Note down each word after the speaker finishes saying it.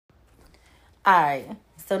All right.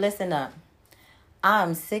 So listen up.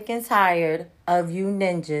 I'm sick and tired of you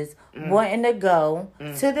ninjas wanting to go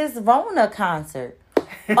to this Rona concert.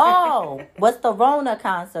 Oh, what's the Rona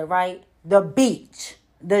concert, right? The beach,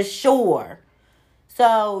 the shore.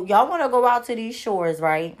 So y'all want to go out to these shores,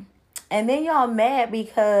 right? And then y'all mad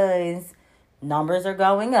because numbers are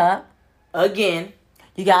going up. Again.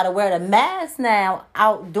 You got to wear the mask now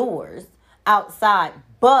outdoors, outside.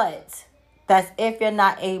 But that's if you're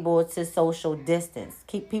not able to social distance.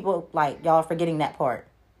 Keep people, like, y'all forgetting that part.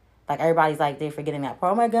 Like, everybody's like, they're forgetting that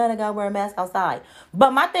part. Oh, my God, I got to wear a mask outside.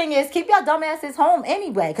 But my thing is, keep y'all dumbasses home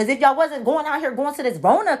anyway. Because if y'all wasn't going out here going to this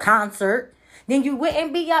Rona concert, then you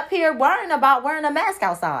wouldn't be up here worrying about wearing a mask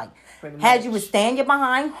outside. Had you was staying your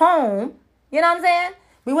behind home, you know what I'm saying?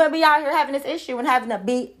 We wouldn't be out here having this issue and having to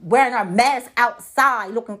be wearing our mask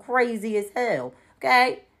outside looking crazy as hell.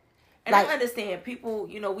 Okay? And I understand people,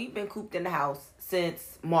 we've been cooped in the house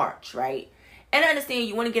since March, right? And I understand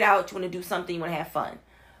you want to get out, you want to do something, you want to have fun.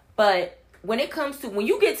 But when it comes to, when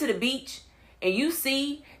you get to the beach and you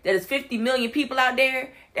see that there's 50 million people out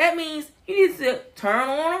there, that means you need to turn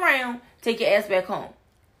on around, take your ass back home.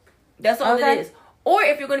 That's all it is. Or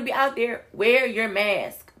if you're going to be out there, wear your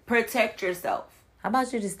mask. Protect yourself. How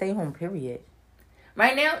about you just stay home, period?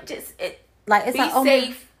 Right now, just be like,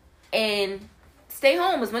 safe and stay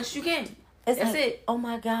home as much as you can. That's it. Oh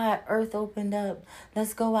my God, Earth opened up.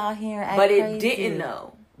 Let's go out here and act crazy. But it didn't,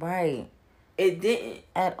 though. Right. It didn't.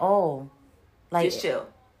 At all. Like, just chill.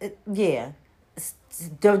 Yeah.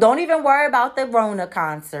 Don't even worry about the Rona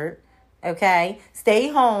concert. Okay? Stay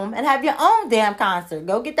home and have your own damn concert.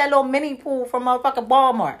 Go get that little mini pool from motherfucking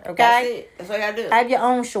Walmart. Okay? That's it. That's all you gotta do. Have your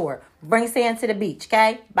own shore. Bring sand to the beach.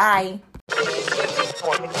 Okay? Bye.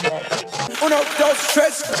 Uno, dos,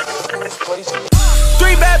 tres.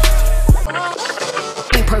 3 bad.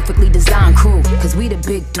 We perfectly designed crew, cause we the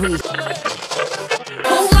big 3.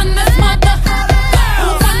 Who run this mother? Who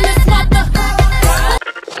run this mother?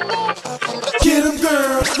 Get 'em,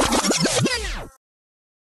 girl.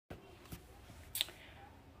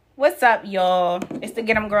 What's up, y'all? It's the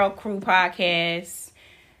Get 'em Girl Crew podcast.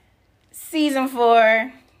 Season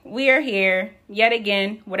 4. We are here yet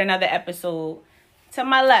again with another episode. To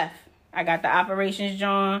my left, I got the Operations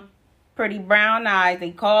John. Pretty brown eyes, they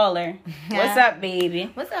call her. What's up, baby?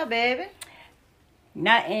 What's up, baby?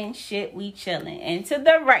 Nothing, shit, we chilling. And to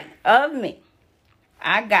the right of me,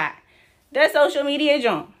 I got the social media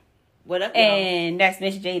John. What up, y'all? And that's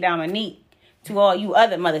Miss J Dominique. To all you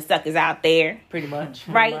other mother suckers out there. Pretty much.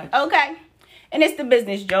 Right? Okay. And it's the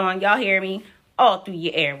business, John. Y'all hear me all through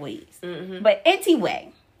your airways. Mm-hmm. But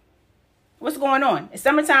anyway, what's going on? It's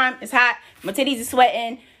summertime. It's hot. My titties are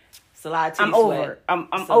sweating. It's a lot of titty I'm sweat. over. I'm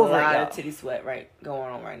it's over it, a lot y'all. of titty sweat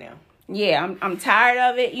going on right now. Yeah, I'm tired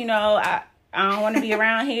of it. I don't want to be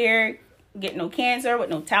around here getting no cancer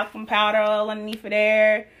with no talcum powder all underneath of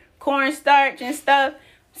there, cornstarch and stuff.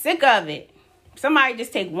 Sick of it. Somebody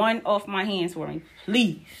just take one off my hands for me,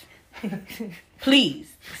 please.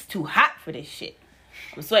 Please. It's too hot for this shit.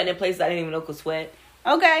 I'm sweating in places I didn't even know could sweat.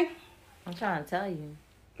 Okay. I'm trying to tell you.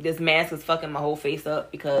 This mask is fucking my whole face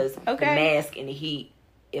up because the mask and the heat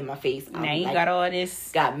in my face. Now you got all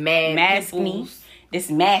this. Got mad maskne. This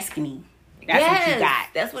maskne. That's what you got.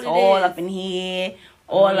 That's what it's it all is. All up in here.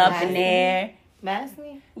 All up in there.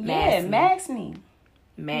 Maskne? Yeah, maskne.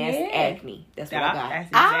 Mask acne. That's what I got. That's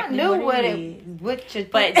exactly I knew what you.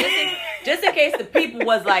 But just in case the people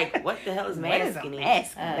was like, "What the hell is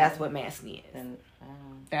maskne?" That's what maskne is.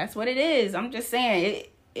 That's what it is. I'm just saying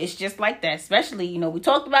it's just like that. Especially, we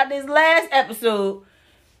talked about this last episode,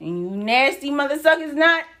 and you nasty mother suckers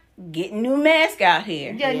not getting new mask out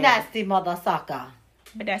here. You nasty mother sucker.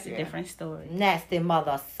 But that's a different story. Nasty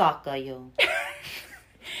mother sucker, you.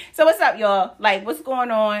 So what's up, y'all? Like, what's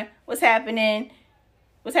going on? What's happening?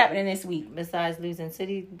 What's happening this week? Besides losing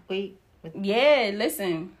city weight? Yeah,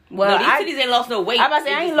 listen. Well, these cities ain't lost no weight. I about to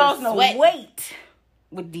say, I ain't lost no weight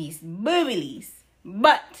with these boobies.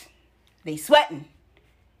 But they sweating.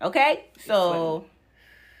 Okay? So,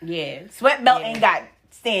 yeah. Sweat belt ain't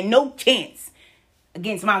stand no chance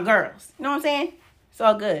against my girls. You know what I'm saying? It's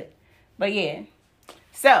all good. But, yeah.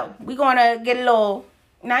 So, we going to get a little...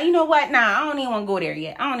 Now, you know what? Nah, I don't even want to go there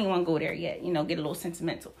yet. Get a little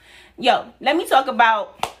sentimental. Yo, let me talk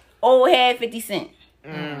about old head 50 Cent.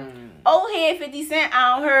 Old head 50 Cent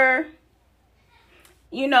out here,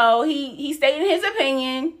 he stated his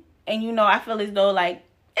opinion. And, I feel as though, like,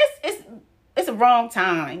 it's a wrong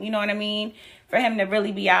time. You know what I mean? For him to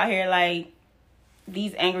really be out here, like,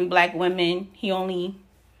 these angry black women.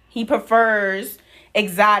 He prefers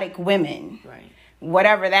exotic women. Right.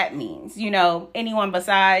 Whatever that means. Anyone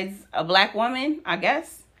besides a black woman, I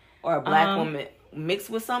guess. Or a black woman mixed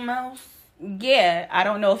with something else? Yeah, I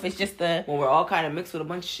don't know if it's just the... Well, we're all kind of mixed with a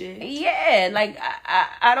bunch of shit. Yeah, like,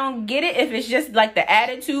 I don't get it if it's just, like, the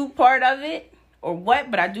attitude part of it or what,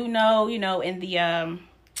 but I do know, you know, in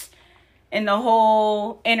the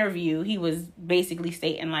whole interview, he was basically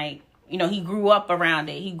stating, like, you know, he grew up around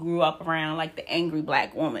it. He grew up around, like, the angry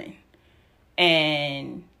black woman.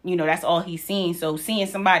 And, you know, that's all he's seen. So seeing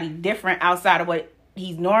somebody different outside of what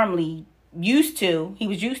he's normally used to,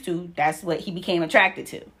 that's what he became attracted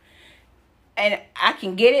to. And I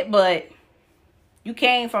can get it, but you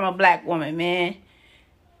came from a black woman, man.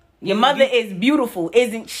 Your mother is beautiful,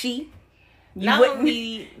 isn't she? Not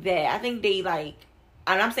only that, I think they like,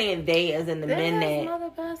 and I'm saying they as in the men that... his mother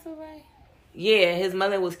passed away? Yeah, his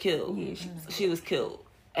mother was killed. Yeah, she was killed.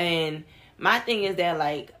 And my thing is that,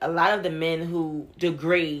 like, a lot of the men who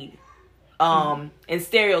degrade and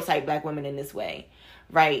stereotype black women in this way,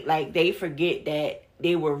 right? Like, they forget that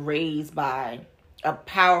they were raised by a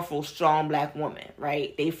powerful, strong black woman,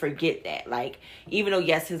 right? They forget that. Like, even though,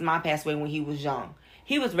 yes, his mom passed away when he was young,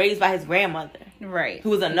 he was raised by his grandmother. Right.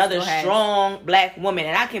 Who was another strong black woman.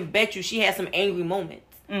 And I can bet you she had some angry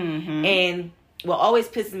moments. Mm-hmm. And what always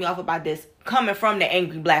pisses me off about this, coming from the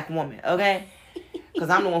angry black woman, okay?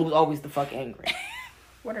 Because I'm the one who's always the fuck angry.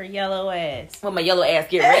 With her yellow ass. With my yellow ass,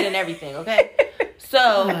 get red and everything, okay? So...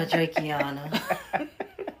 Oh, Drakeana.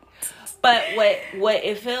 But what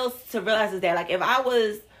it feels to realize is that, like, if I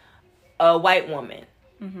was a white woman,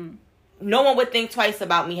 no one would think twice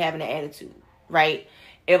about me having an attitude, right?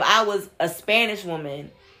 If I was a Spanish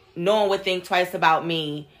woman, no one would think twice about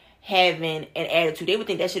me having an attitude. They would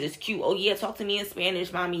think that shit is cute. Oh, yeah, talk to me in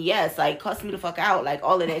Spanish, mommy. Yes, like, cuss me the fuck out. Like,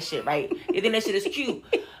 all of that shit, right? They think that shit is cute.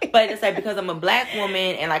 But it's like, because I'm a black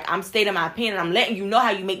woman and, like, I'm stating my opinion, I'm letting you know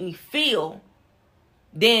how you make me feel,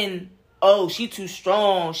 then... oh, she too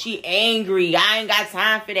strong, she angry, I ain't got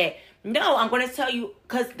time for that. No, I'm going to tell you,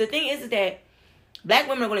 because the thing is that black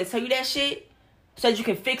women are going to tell you that shit so that you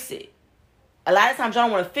can fix it. A lot of times y'all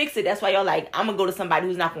don't want to fix it. That's why y'all like, I'm going to go to somebody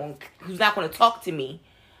who's not going to talk to me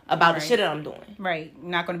about the shit that I'm doing. Right.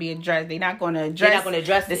 Not going to be addressed. They're not going to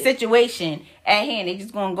address the situation at hand. They're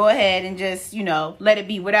just going to go ahead and just, you know, let it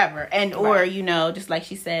be whatever. And, or, you know, just like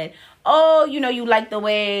she said, oh, you know, you like the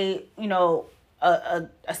way, you know,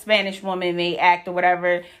 a Spanish woman may act or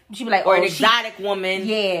whatever. She'd be like, or an exotic woman.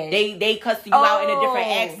 Yeah. They cuss you out in a different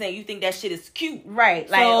accent. You think that shit is cute. Right.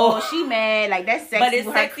 Like, so, she mad. Like, that's sexy. But it's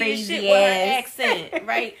with sexy her crazy shit ass. with her accent.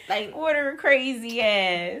 Right? Like, with her crazy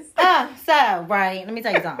ass. So, right. Let me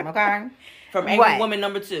tell you something, okay? From Angry Woman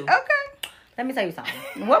number 2. Okay. Let me tell you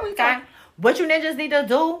something. What we talking? What you ninjas need to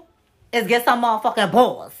do is get some motherfucking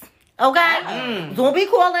balls. Okay? Don't be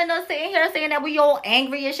calling us sitting here saying that we all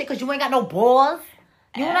angry and shit because you ain't got no balls.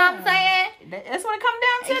 You know what I'm saying? That's what it come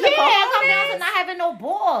down to. Yeah, it come down to not having no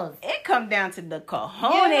balls. It come down to the cojones,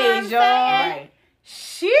 you know y'all. Right.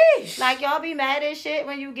 Sheesh. Like, y'all be mad as shit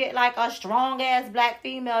when you get, like, a strong-ass black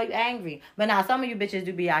female, you angry. But now, some of you bitches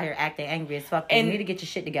do be out here acting angry as fuck. And you need to get your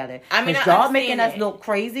shit together. I mean, y'all making us look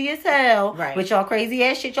crazy as hell. Right. With y'all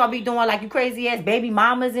crazy-ass shit y'all be doing, like, you crazy-ass baby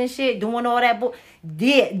mamas and shit, doing all that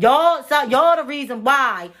y'all the reason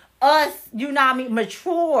why us, you know what I mean,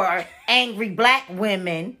 mature, angry black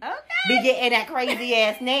women be getting that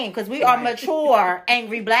crazy-ass name. Because we are mature,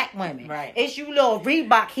 angry black women. Right. It's you little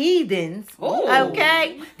Reebok heathens,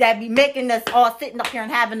 okay, that be making us all sitting up here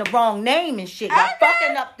and having the wrong name and shit. Y'all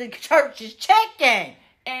fucking up the church's chicken.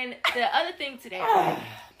 And the other thing to that,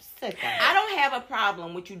 I don't have a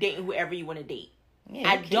problem with you dating whoever you want to date. Yeah,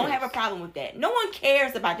 I don't have a problem with that. No one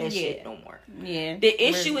cares about that shit no more. Yeah. The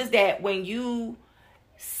issue is that when you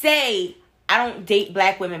say, I don't date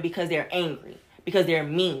black women because they're angry, because they're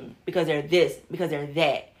mean, because they're this, because they're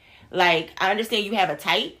that. Like, I understand you have a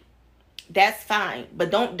type. That's fine.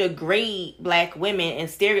 But don't degrade black women and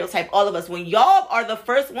stereotype all of us when y'all are the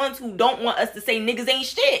first ones who don't want us to say niggas ain't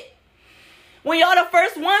shit. When y'all the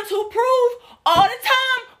first ones who prove all the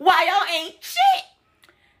time why y'all ain't shit.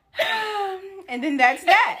 And then that's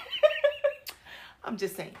that. I'm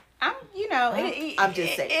just saying. I'm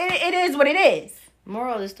just saying. It is what it is.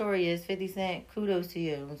 Moral of the story is 50 Cent, kudos to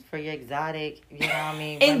you for your exotic, you know what I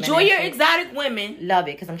mean? Enjoy your exotic women. Love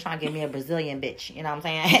it, because I'm trying to get me a Brazilian bitch, you know what I'm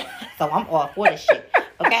saying? So I'm all for this shit,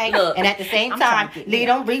 okay? Look, and at the same time, leave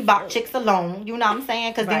them Reebok chicks alone, you know what I'm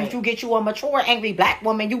saying? Because then if you get you a mature, angry black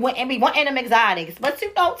woman, you wouldn't be wanting them exotics. But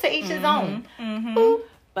you know, to each his own. Mm-hmm.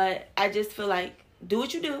 But I just feel like, do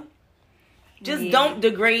what you do. Just don't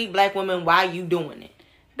degrade black women while you doing it.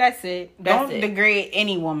 That's it. Don't degrade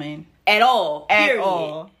any woman. At all. Period. At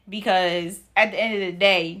all. Because at the end of the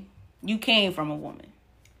day, you came from a woman.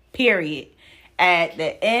 Period. at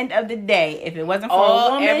the end of the day, if it wasn't for a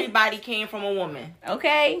woman, everybody came from a woman.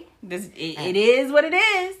 Okay, it is what it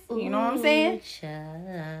is. You know what I'm saying?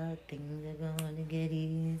 Child, things are gonna get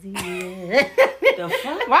easier. The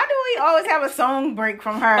fuck? Why do we always have a song break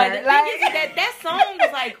from her? But the thing is that song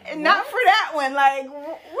was like not for that one. Like,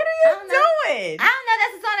 what are you doing? I don't know.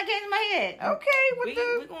 That's the song that came to my head. Okay,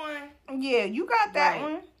 we going. Yeah, you got that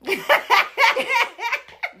one.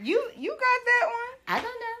 you got that one. I don't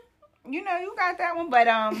know. You know, you got that one, but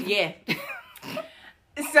Yeah.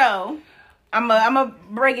 So I'm gonna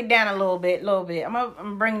break it down a little bit. I'm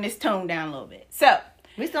gonna bring this tone down a little bit. So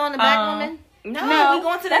We still on the black woman? No, we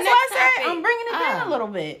going to the that's next why I said topic. I'm bringing it down a little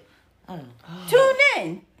bit. Oh. Tune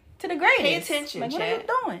in to the greatest. Pay attention, like, what are Chad. you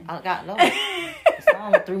doing? I got lost. The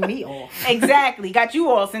song threw me off. Exactly. Got you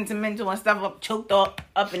all sentimental and stuff choked up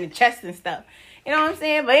in the chest and stuff. You know what I'm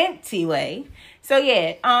saying? But anyway. So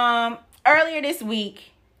yeah, earlier this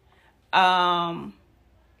week,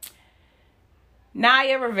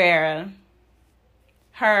 Naya Rivera,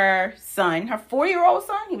 her son, her 4-year-old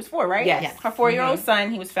son, he was 4, right? Yes. Her 4-year-old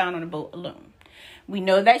son, he was found on a boat alone. We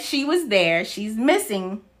know that she was there. She's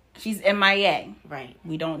missing. She's MIA. Right.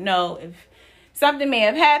 We don't know if something may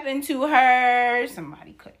have happened to her.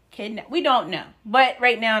 Somebody could kidnap. We don't know. But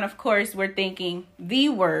right now, and of course, we're thinking the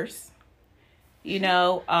worst. You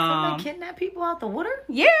know, Somebody kidnap people out the water?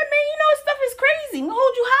 yeah, man, you know, stuff is crazy. We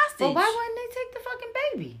hold you hostage. Well, why wouldn't they take the fucking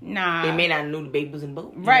baby? Nah. They may not know the baby was in the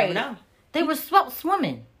boat. You Right. never know. They were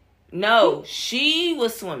swimming. No, she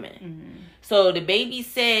was swimming. Mm-hmm. So the baby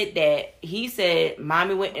said that he said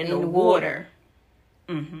mommy went in the water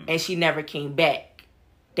Mm-hmm. and she never came back.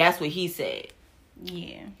 That's what he said.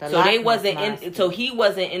 Yeah. The So Loch they Ness wasn't Monster. in. So he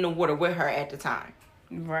wasn't in the water with her at the time.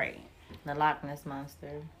 Right. The Loch Ness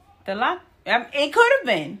Monster. It could have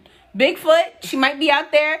been Bigfoot. She might be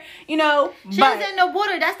out there, you know. She but was in the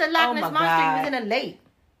water. That's the Loch Oh Ness my Monster. God. He was in a lake.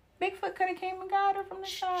 Bigfoot could have came and got her from the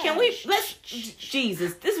side. Can we? Let's.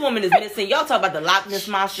 Jesus, this woman is missing. Y'all talk about the Loch Ness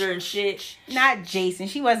Monster and shit. Not Jason.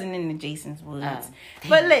 She wasn't in the Jason's woods. Oh,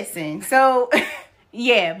 but listen, so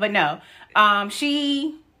yeah, but no.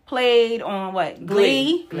 She played on what?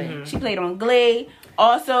 Glee. Glee. She played on Glee.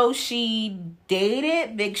 Also, she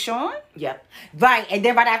dated Big Sean. Yep. Right, and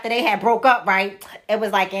then right after they had broke up, right, it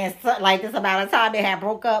was like in like this amount of time they had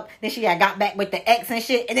broke up. Then she had got back with the ex and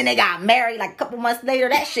shit, and then they got married like a couple months later.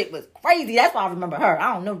 That shit was crazy. That's why I remember her.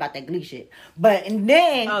 I don't know about that Glee shit, but and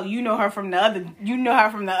then Oh, you know her from the other. You know her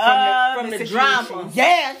from the the situation. drama.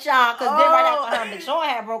 yeah, child, because then right Oh. after her and Big Sean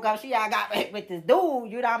had broke up, she had got back with this dude.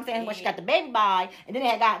 You know what I'm saying? When she got the baby by, and then they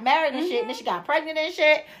had got married and shit, and then she got pregnant and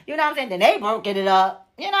shit. You know what I'm saying? Then they broke it up.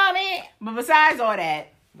 You know what I mean? But besides all that,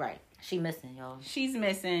 Right. She missing, y'all. she's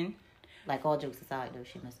missing. Like all jokes aside, though,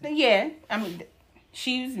 she missing. Yeah, I mean,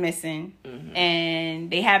 she's missing, and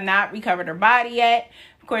they have not recovered her body yet.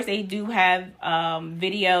 Of course, they do have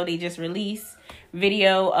video. They just released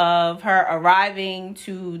video of her arriving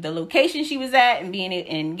to the location she was at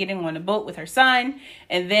and getting on the boat with her son,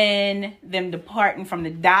 and then them departing from the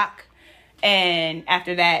dock. And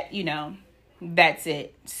after that, you know, that's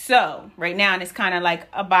it. So right now, it's kind of like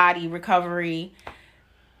a body recovery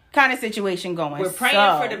kind of situation going. We're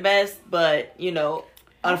praying for the best, but you know,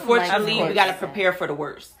 unfortunately, like we got to prepare for the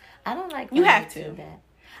worst. I don't like You when have they to. do that.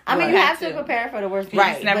 I mean, Right. you have You to have to. prepare for the worst.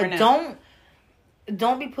 Right. But Never know.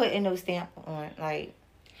 don't be putting no stamp on like.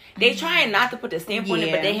 They trying not to put the stamp on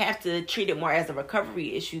it, but Yeah. they have to treat it more as a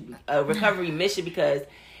recovery issue, a recovery mission, because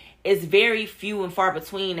it's very few and far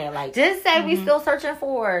between that. Like, Just say we still searching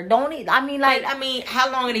for her. Don't eat. I mean, like. I mean,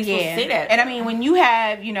 how long are they supposed to say that? And I mean, when you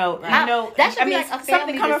have, you know, That should I be mean, like a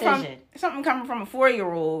family decision. something coming from a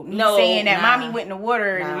 4-year-old, No, saying that nah. mommy went in the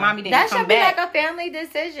water and mommy didn't that come should be back. like a family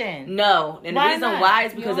decision. No, and Why the reason not? why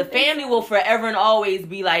is You because the don't think family will forever and always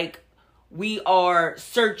be like, we are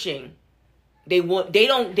searching. They don't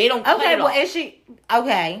cut Okay, it well, off. is she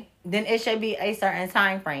okay? Then it should be a certain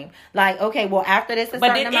time frame. Like, okay, well, after this, a But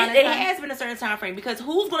certain amount of it time. has been a certain time frame, because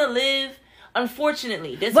who's gonna live?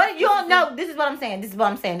 Unfortunately, But you don't know. This is what I'm saying. This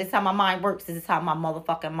is how my mind works. This is how my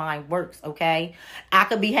motherfucking mind works, okay? I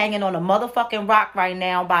could be hanging on a motherfucking rock right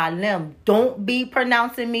now by a limb. Don't be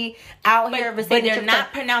pronouncing me out here. But saying they're that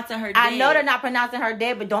not pronouncing her dead. I know they're not pronouncing her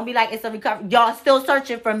dead, but don't be like it's a recovery. Y'all still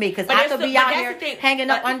searching for me because But I there's could be still- out but here that's the thing. hanging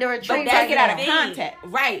up But- under a but tree. that's right it out now. of the context.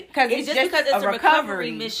 Right? 'Cause It's it's just just because it's a a recovery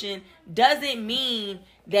recovery. mission doesn't mean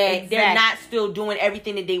that they're Exactly. not still doing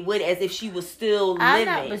everything that they would as if she was still I'm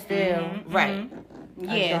living. not, but still. Right.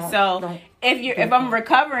 Yeah, don't- so if I'm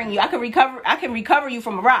recovering you, I can recover you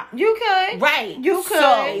from a rock. You could. Right. You could.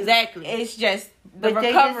 So Exactly. It's just the But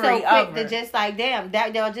they just so recovery quick of to her. just like, damn,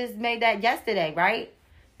 that y'all just made that yesterday, right?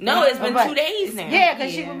 No, it's been But- 2 days now. Yeah,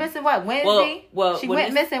 because she Yeah. was missing what, Wednesday? Well, she when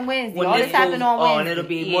went this- missing Wednesday. when All this this happened goes on on, Wednesday. it'll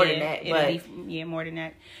be more than that. But more than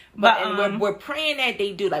that. and we're praying that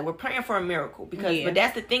they do. Like, we're praying for a miracle because. Yeah. But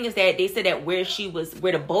that's the thing is that they said that where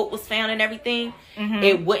the boat was found and everything,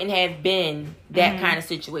 it wouldn't have been that kind of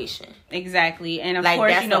situation. Exactly. And of Like,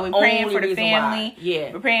 course, that's you know, the we're praying only for the reason family. why.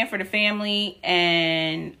 Yeah. We're praying for the family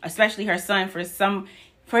and especially her son for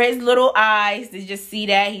his little eyes to just see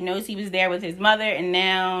that. He knows he was there with his mother and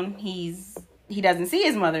now he doesn't see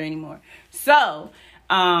his mother anymore. So,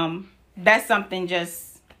 that's something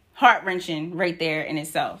just heart-wrenching right there in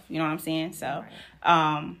itself. You know what I'm saying? So,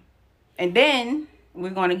 and then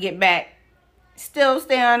we're going to get back, still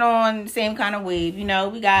staying on the same kind of wave. You know,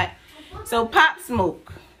 we got, so Pop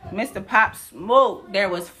Smoke, Mr. Pop Smoke, there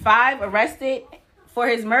was 5 arrested for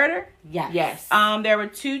his murder. Yes. There were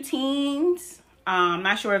 2 teens.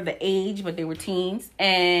 Not sure of the age, but they were teens.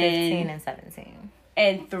 15 and 17.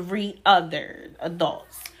 And 3 other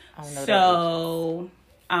adults. I don't know So,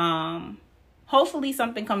 hopefully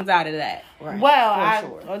something comes out of that. Right.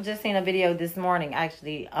 Well, For I just seen a video this morning,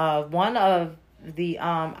 actually. One of the,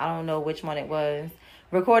 I don't know which one it was,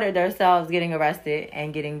 recorded themselves getting arrested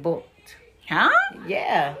and getting booked. Huh?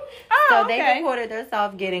 Yeah. Oh, So they okay. recorded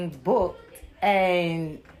themselves getting booked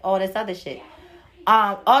and all this other shit.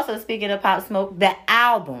 Also, speaking of Pop Smoke, the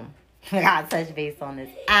album. I gotta touch base on this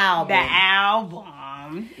album. The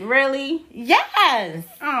album. Really? Yes.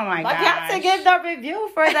 Oh my Like, god. you have to give the review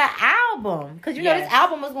for the album. Because you know Yes. this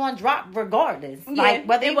album was going to drop regardless. Yeah, Like,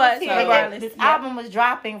 whether it you was, here, regardless. this Yeah. album was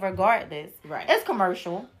dropping regardless. Right. It's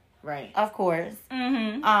commercial, Right. of course.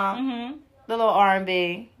 Mm-hmm. The little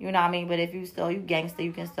R&B, you know what I mean? But if you gangster,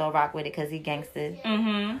 you can still rock with it because he gangster.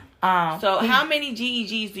 Mm-hmm. So how many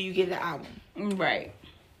GEGs do you give the album? Right.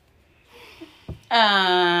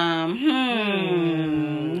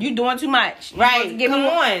 You doing too much. Right. Come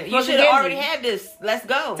on. You should have already had had this. Let's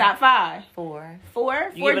go. top 5. 4.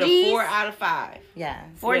 4? You 4 give it G's? a 4 out of 5. Yes.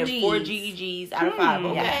 4 Yeah, G's. 4 GEGs out of 5.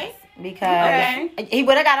 Okay. Yes. Because Okay. he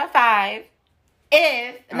would have got a 5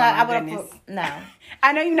 if... Oh, no, I my would goodness. have... No.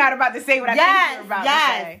 I know you're not about to say what I think you're about to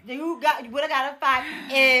say. You would have got a 5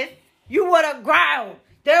 if you would have growled.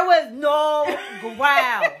 There was no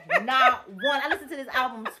growl. Not one. I listened to this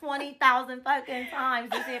album 20,000 fucking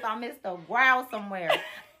times to see if I missed a growl somewhere.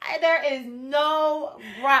 There is no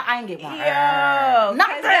growl. I ain't get one. Yo,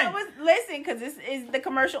 because Nothing. because this is the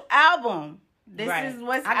commercial album. This Right. is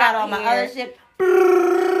what's I got out all my here. other shit.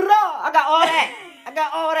 I got all that. I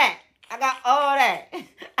got all that. I got all that.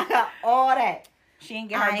 I got all that. She ain't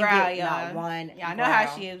get I her ain't growl, get not y'all. one Y'all know how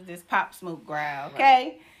growl. she is, this Pop Smoke growl,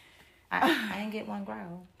 okay? I ain't get one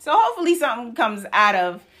growl. So hopefully something comes out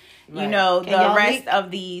of, you Right. know, Can the y'all rest leak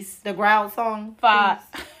of these The growl song.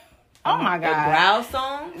 5. please? Oh my The God. growl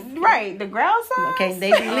song? Right, the growl song? Okay,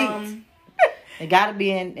 they be leaked. They gotta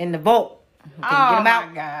be in the vault. Okay, Oh get them out.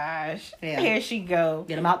 my gosh. Yeah. Here she go.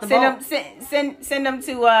 Get them out the send vault. them, send them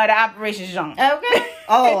to the operations zone. Okay.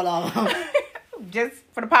 All of them. Just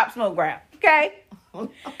for the Pop Smoke growl. Okay?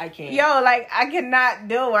 I can't. Yo, like, I cannot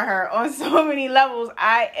deal with her on so many levels.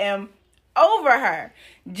 I am over her.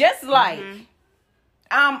 Just like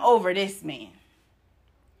I'm over this man.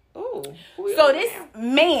 Ooh. Who we So over this now?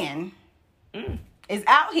 man is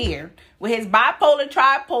out here with his bipolar,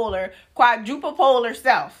 tripolar, quadruple polar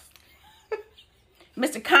self.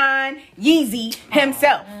 Mr. Khan Yeezy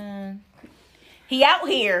himself. He out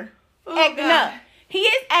here acting God. up. He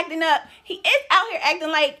is acting up. He is out here acting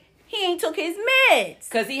like he ain't took his meds.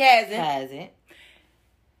 Because he hasn't. Has it?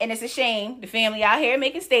 And it's a shame. The family out here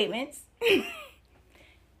making statements. This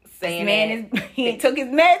Saying man that he ain't took his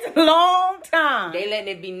meds a long time. they letting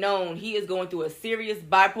it be known he is going through a serious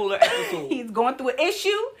bipolar episode. He's going through an issue.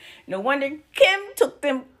 No wonder Kim took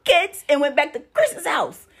them kids and went back to Chris's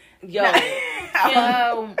house. Yo,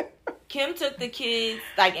 Kim took the kids,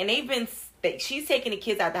 like, and she's taking the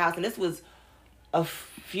kids out the house, and this was a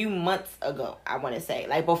few months ago, I want to say.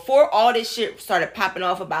 Like, before all this shit started popping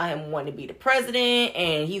off about him wanting to be the president,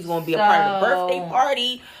 and he's going to be a part of the birthday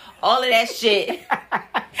party, all of that shit.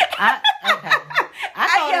 I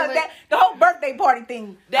thought it was, the whole birthday party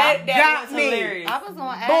thing. That got was me. hilarious. I was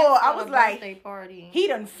gonna ask Boy, I for was a like, birthday party. He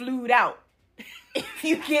done flued out. If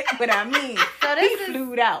you get what I mean. So He this is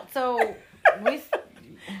flued out. so we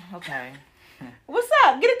okay. What's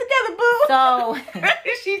up? Get it together, boo. So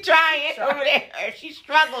She trying over there. She's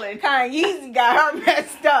struggling. Yeezy got her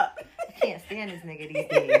messed up. I can't stand this nigga these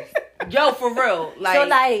days. Yo, for real. Like, So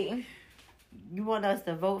like, you want us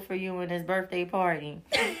to vote for you in this birthday party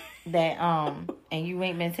that and you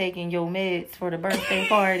ain't been taking your meds for the birthday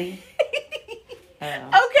party.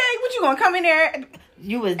 Okay, what you gonna come in there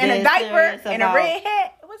You was in a dead diaper serious and a about- red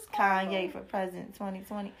hat? What's Kanye for president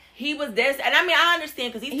 2020. He was this, and I mean I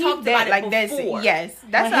understand because he's talked about it before. Yes,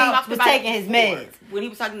 that's When how he was taking his meds. When he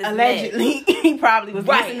was talking his allegedly he probably was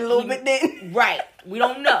Right. missing a little bit then. Right. We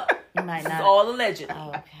don't know. You might This not. is all allegedly. Oh,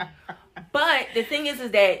 okay. But the thing is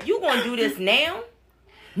that you gonna do this now?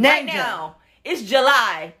 Ninja. Right now. It's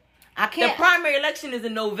July. I The can't. primary election is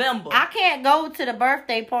in November. I can't go to the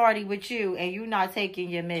birthday party with you and you not taking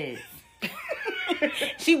your meds.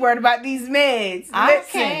 She worried about these meds. I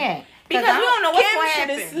Listen, can't. because we don't know what's Kim gonna should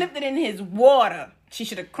have happen. slipped it in his water. She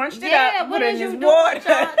should have crunched it Yeah, up, what put it is in you his doing? water.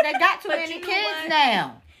 They got too But many you know kids what?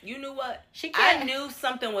 now. You knew what? She I can't. knew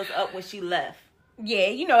something was up when she left. Yeah,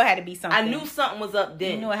 you know it had to be something. I knew something was up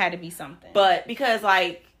then. You knew it had to be something. But because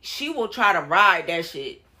like she will try to ride that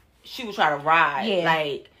shit. She will try to ride. Yeah.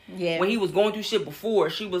 Like yeah, when he was going through shit before,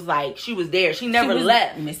 she was like she was there. She never She was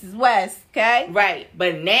left. Mrs. West, okay? Right.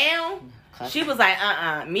 But now she was like,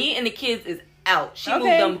 me and the kids is out. She moved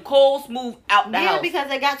Okay. them cold smooth out the Yeah, house. because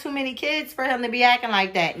they got too many kids for him to be acting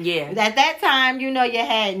like that. Yeah. At that time, you know, you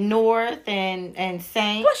had North and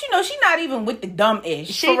Saint. Plus, you know, she not even with the dumb ish.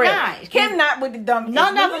 She for real. not. Kim not with the dumb ish. None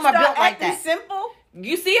of When them you are start built like acting that. simple.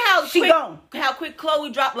 You see how She quick gone. how quick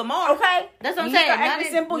Chloe dropped Lamar. Okay, That's what I'm When you saying. start None acting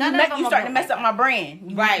of- simple. none You of them you are starting to built mess up like my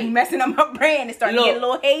brand. Right. You messing up my brand. It's starting to get a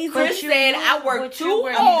little hazy. Chris said I worked What you too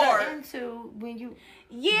were hard. into when you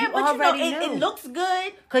Yeah, You but you know, already it knew. looks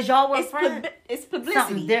good. because y'all were It's, friends. it's publicity.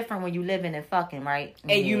 Something different when you living and fucking, right?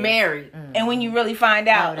 And you married. And when you really find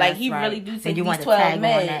out, Oh, like that's he right. really do When take you these want to 12 tag on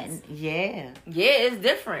meds. that. Yeah. Yeah, it's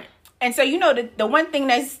different. And so you know the one thing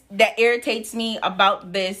that irritates me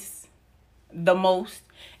about this the most,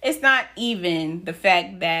 it's not even the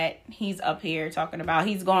fact that he's up here talking about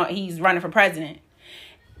he's running for president.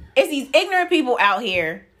 It's these ignorant people out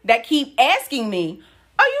here that keep asking me,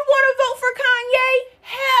 "Are you going to vote for Kanye?"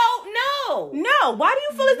 Hell no. No. Why do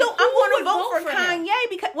you feel as though I'm Who going to would vote vote for for him? Kanye?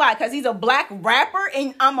 Because why? Because he's a black rapper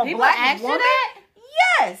and I'm a People black ask you woman. that?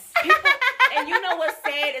 Yes. And you know what's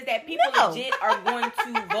sad is that people No. legit are going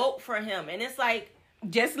to vote for him. And it's like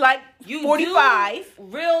Just like you 45. do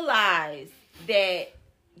realize that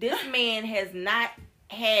this man has not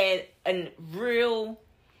had a real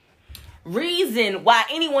reason why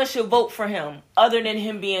anyone should vote for him other than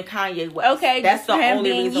him being Kanye West. Okay, that's just the for him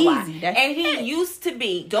only being reason why. Yeezy. That's And he it. used to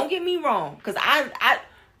be. Don't get me wrong, because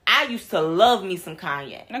I used to love me some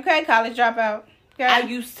Kanye. Okay, college dropout. Okay. I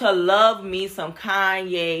used to love me some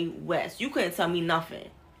Kanye West. You couldn't tell me nothing.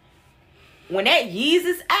 When that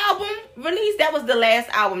Yeezus album released, that was the last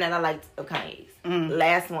album that I liked of Kanye's.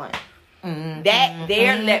 Last one. That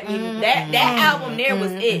album there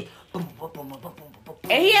was it.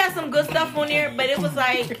 And he had some good stuff on there, but it was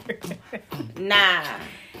like, nah.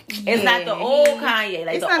 It's not the old Kanye.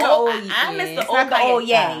 Like It's the not the old, old- I miss yeah, the it's old not the Kanye. old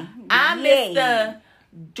Ye. I miss Ye. the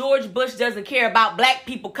George Bush doesn't care about black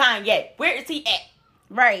people Kanye. Where is he at?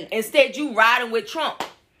 Right. Instead, you riding with Trump.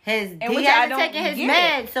 His And which he I hasn't don't taken his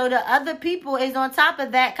get. meds, so the other people is on top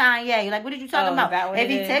of that Kanye. Like, what are you talking Oh, about? is that what If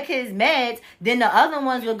it he is? took his meds, then the other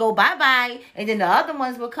ones would go bye bye, and then the other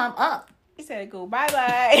ones would come up. He said, "Go bye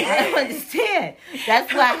I don't bye." understand.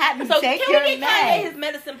 That's what happens. So Take can your we get Kanye meds. his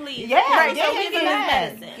medicine, please? Yeah, Right, get so his give him his meds.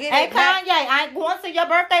 medicine. Get Hey it back. Kanye, I ain't going to your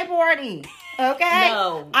birthday party. Okay?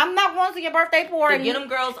 No. I'm not going to your birthday The party. Get 'em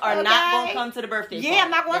girls are Okay. not going to come to the birthday party. Yeah, I'm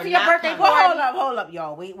not going They're to your not birthday coming. party. Well, hold up,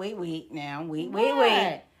 y'all. Wait. Now, wait.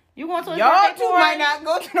 What? You going to his Y'all birthday two party? might not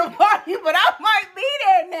go to the party, but I might be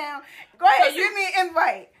there now. Go ahead, So you- send me an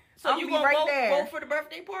invite. So I'll you be going right to there. vote for the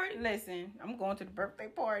birthday party? Listen, I'm going to the birthday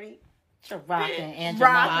party. Rocking Angela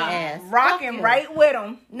ass. Rocking Fuck right with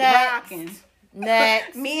them. Next. Rocking. you.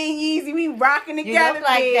 Next. Me and Yeezy, we rocking You together, look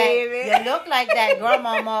like baby. that. You look like that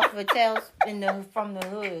grandmama off of Tales from the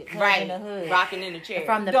hood. Tales Right. in the hood. Rocking in the chair.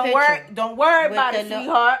 From the Don't picture. don't worry With about the it, look.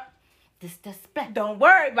 sweetheart. Disrespect. Don't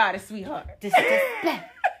worry about it, sweetheart. Disrespect.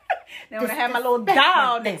 Now when I have my little Disrespect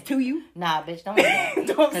doll right there. next to you. Nah, bitch, don't do that. Don't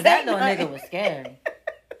Because say that little nothing. nigga was scary.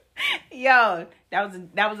 Yo,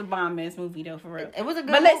 that was a bomb ass movie though, for real. It was a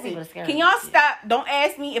good But movie, listen, but a scary can y'all movie. stop? Don't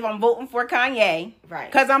ask me if I'm voting for Kanye.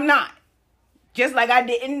 Right. Because I'm not. Just like I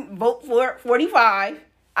didn't vote for 45,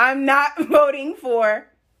 I'm not voting for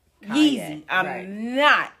Kanye, Yeezy. I'm right.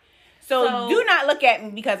 not. So do not look at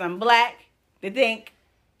me because I'm black to think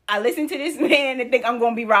I listen to this man and think I'm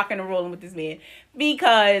going to be rocking and rolling with this man.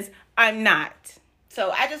 Because I'm not.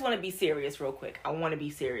 So I just want to be serious real quick.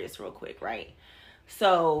 Right?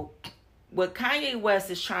 So what Kanye West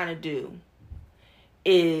is trying to do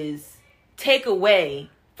is take away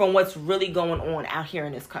from what's really going on out here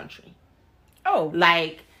in this country. Oh.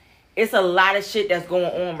 Like, it's a lot of shit that's going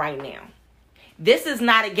on right now. This is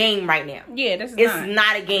not a game right now. Yeah, this is It's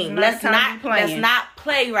not a game. It's not Let's the time to be not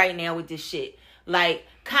playing. play right now with this shit. Like,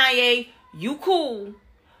 Kanye, you cool,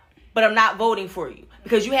 but I'm not voting for you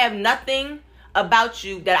because you have nothing about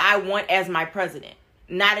you that I want as my president.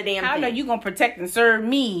 Not a damn thing. How know you gonna protect and serve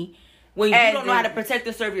me when you don't know how to protect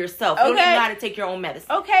and serve yourself? You don't even know how to take your own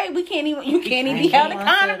medicine. Okay, you can't even be held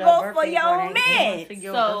accountable for your own man.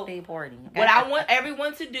 So what I want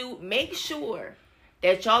everyone to do, make sure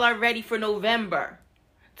that y'all are ready for November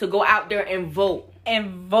to go out there and vote.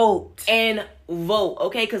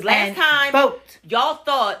 Okay? Because last time y'all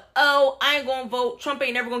thought, oh, I ain't gonna vote. Trump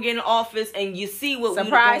ain't never gonna get in office, and you see what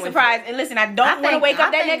surprise. And listen, I don't want to wake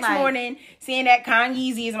up that next morning seeing that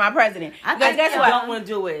Kanye is my president. Because guess what? I don't want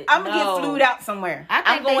to do it. I'm gonna get flued out somewhere.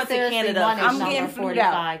 I'm going to Canada. I'm getting flued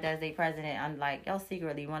out as their president. I'm like, y'all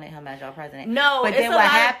secretly wanted him as your president. No, but then what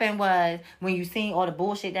happened was when you seen all the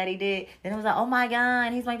bullshit that he did, then it was like, oh my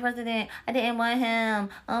God, he's my president. I didn't want him.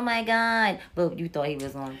 Oh my God. But you thought he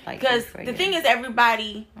was on like. Because the thing is,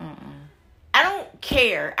 everybody. I don't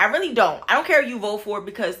care. I really don't. I don't care who you vote for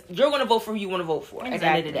because you're going to vote for who you want to vote for at the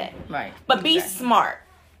end of the day. Right. But be smart.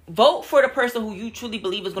 Vote for the person who you truly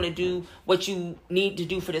believe is going to do what you need to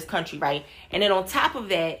do for this country, right? And then on top of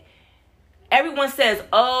that, everyone says,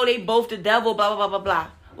 oh, they both the devil, blah, blah, blah, blah, blah.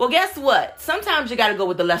 Well, guess what? Sometimes you got to go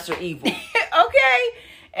with the lesser evil. Okay.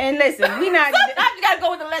 And listen, sometimes you got to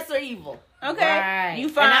go with the lesser evil. Okay. Right. You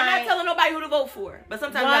find. And I'm not telling nobody who to vote for, but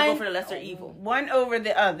sometimes you got to go for the lesser evil. One over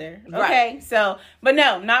the other. Okay. Right. So, but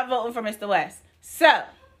no, not voting for Mr. West. So,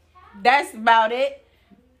 that's about it.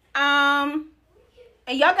 And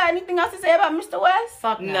y'all got anything else to say about Mr. West?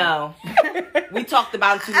 Fuck no. We talked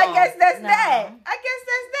about it too long. I guess that's that.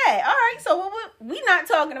 All right. So we not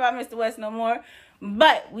talking about Mr. West no more,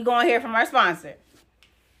 but we gonna hear from our sponsor.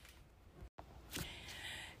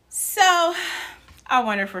 So, our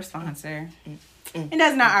wonderful sponsor. And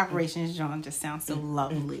that's not Operations John. Just sounds so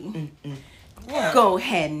lovely. Go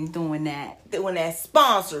ahead and doing that. Doing that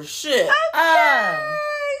sponsorship. Okay.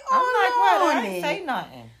 I'm like, what? I didn't say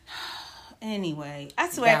nothing. Anyway, I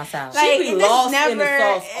swear, Down south. She be lost in the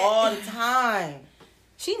sauce all the time.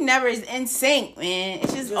 She never is in sync, man.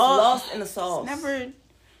 It's just all lost in the sauce. Never,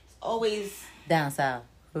 always down south.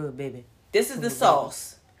 Hood baby. This is the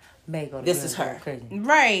sauce. This is her.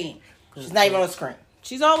 Right. She's not even on the screen.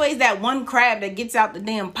 She's always that one crab that gets out the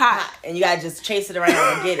damn pot. And you gotta just chase it around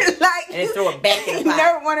and get it. And then throw it back in the pot. You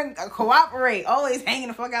never want to cooperate. Always hanging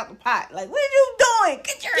the fuck out the pot. Like, what are you doing?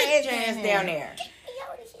 Get your ass down there.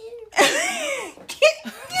 Get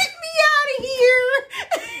me out of here.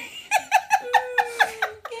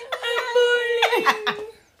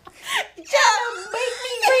 Just make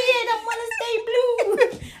me red. I want to stay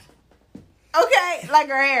blue. Okay, like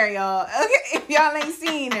her hair, y'all. Okay, if y'all ain't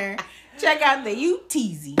seen her, check out the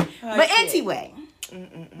UTZ. But anyway,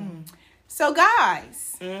 so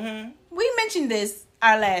guys, we mentioned this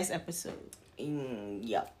our last episode.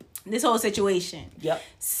 Yep. This whole situation. Yep.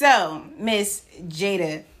 So Miss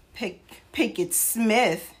Jada Pinkett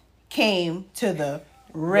Smith came to the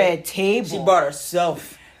red table. She brought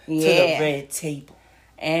herself to the red table.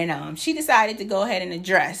 And she decided to go ahead and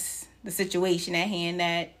address the situation at hand,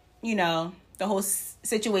 that, you know, the whole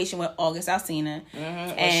situation with August Alsina.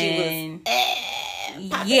 And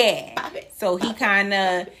pop it. So he kind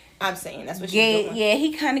of... I'm saying that's what she's doing. Yeah,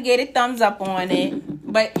 he kind of gave a thumbs up on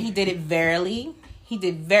it. But he did it he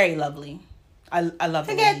did very lovely. I love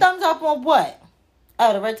it. He gave a thumbs up on what?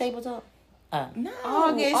 Oh, the red table talk? No.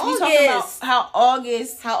 August. We talking about how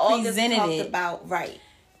August presented talked it. about, right.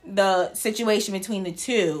 The situation between the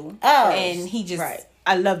two. Oh. And he just... Right.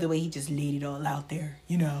 I love the way he just laid it all out there,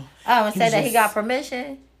 you know. Oh, and said that he got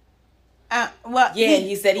permission? Well, yeah,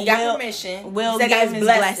 he said he got permission. Will gave him his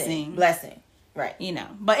blessing. Right. You know.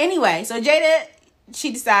 But anyway, so Jada,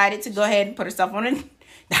 she decided to go ahead and put herself on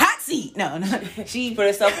the hot seat. No. She put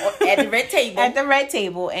herself at the red table. At the red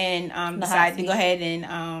table and decided to go ahead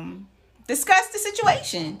and discuss the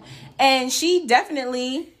situation. And she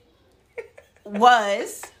definitely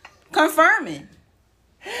was confirming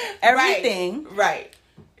everything right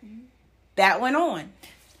that went on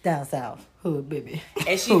down south. Hood baby.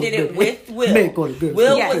 And she did it with Will.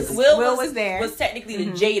 Will was there. Was technically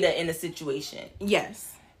the Jada in the situation.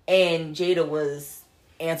 Yes. And Jada was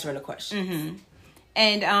answering the question.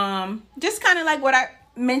 And just kind of like what I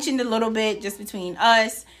mentioned a little bit just between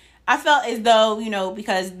us, I felt as though, you know,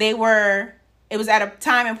 because it was at a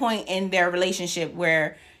time and point in their relationship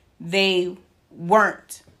where they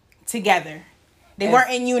weren't together. They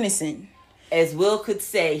weren't in unison. As Will could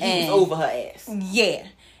say, he was over her ass. Yeah.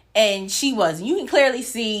 And she wasn't. You can clearly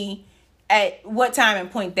see at what time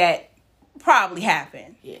and point that probably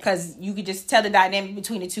happened. Because you could just tell the dynamic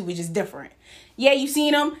between the two was just different. Yeah, you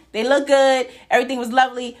seen them. They look good. Everything was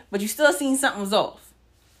lovely. But you still seen something was off.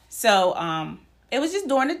 So, it was just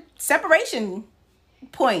during the separation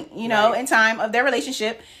point, you know, in time of their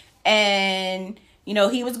relationship. And, you know,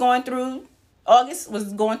 August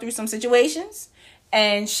was going through some situations.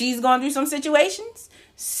 And she's going through some situations.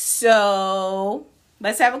 So,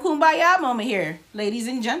 let's have a kumbaya moment here, ladies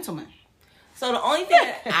and gentlemen. So, the only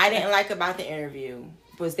thing I didn't like about the interview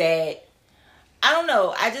was that, I don't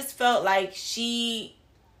know, I just felt like she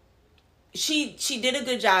did a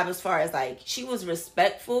good job as far as, like, she was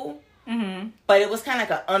respectful. Mm-hmm. But it was kind of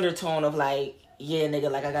like an undertone of, like, yeah, nigga,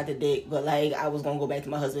 like, I got the dick, but, like, I was going to go back to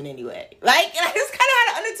my husband anyway. Like, that's kind of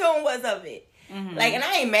how the undertone was of it. Mm-hmm. Like, and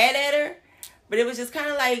I ain't mad at her, but it was just kind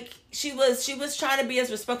of like, she was trying to be as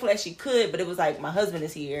respectful as she could, but it was like, my husband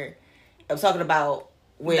is here. I was talking about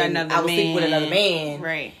when I was sleeping with another man.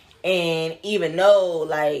 Right. And even though,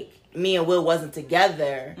 like, me and Will wasn't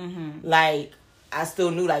together, like, I still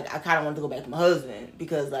knew, like, I kind of wanted to go back to my husband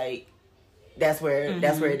because, like, that's where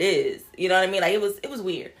it is. You know what I mean? Like, it was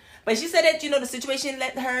weird. But she said that, you know, the situation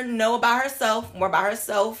let her know about herself, more about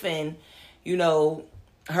herself and, you know,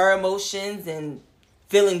 her emotions and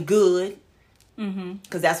feeling good.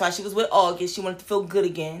 Because that's why she was with August. She wanted to feel good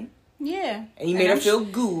again. Yeah. And he made her feel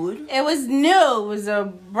good. It was new. It was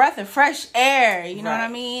a breath of fresh air. You know what I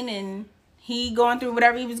mean? And he going through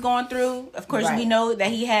whatever he was going through. Of course, we know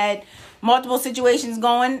that he had multiple situations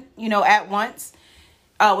going, you know, at once.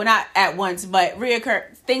 Well, not at once, but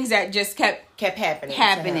things that just kept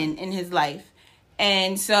happening in his life.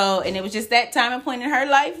 And so, and it was just that time and point in her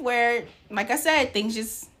life where, like I said, things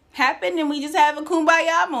just happened and we just have a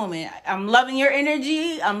kumbaya moment. I'm loving your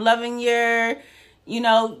energy. I'm loving your, you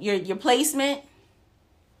know, your placement.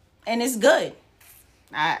 And it's good.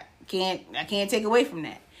 I can't take away from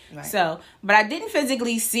that. Right. So, but I didn't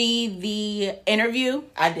physically see the interview.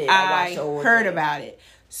 I did. I heard about it.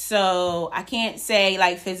 So I can't say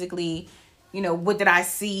like physically, you know, what did I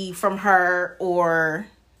see from her or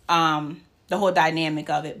the whole dynamic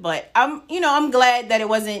of it. But I'm glad that it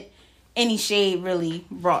wasn't any shade really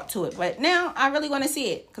brought to it. But now I really want to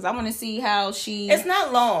see it because I want to see how she. It's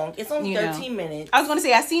not long. It's only 13 minutes. I was going to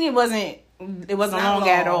say I seen it wasn't long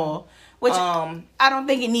at all. Which I don't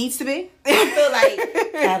think it needs to be. I feel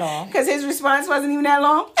like at all because his response wasn't even that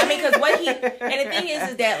long. I mean, because and the thing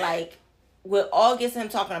is that like with August him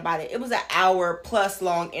talking about it, it was an hour plus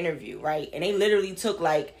long interview, right? And they literally took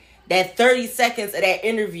like that 30 seconds of that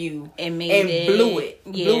interview and blew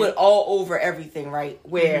it all over everything, right?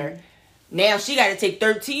 Where now she got to take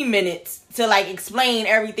 13 minutes to like explain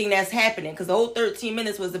everything that's happening because the whole 13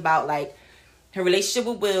 minutes was about like her relationship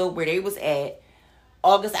with Will, where they was at,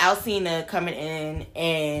 August Alsina coming in,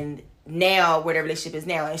 and now where their relationship is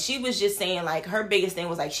now. And she was just saying like her biggest thing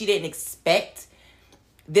was like she didn't expect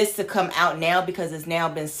this to come out now because it's now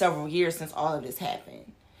been several years since all of this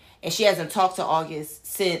happened. And she hasn't talked to August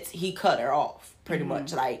since he cut her off, pretty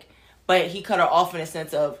much. Like, but he cut her off in the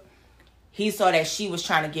sense of he saw that she was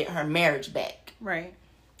trying to get her marriage back. Right.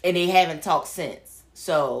 And they haven't talked since.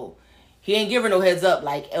 So he ain't give her no heads up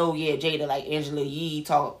like, oh yeah, Jada, like Angela Yee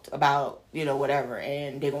talked about, you know, whatever,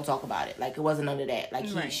 and they're gonna talk about it. Like, it wasn't under that. Like,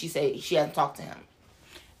 she said she hasn't talked to him.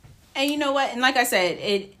 And you know what? And like I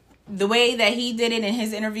said, the way that he did it in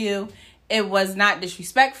his interview, it was not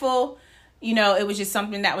disrespectful. You know, it was just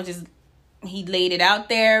something that was just, he laid it out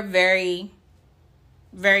there very,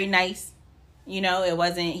 very nice. You know, it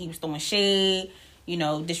wasn't, he was throwing shade, you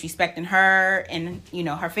know, disrespecting her and, you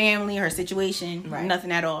know, her family, her situation,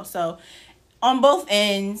 nothing at all. So on both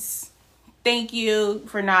ends, thank you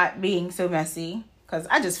for not being so messy. Because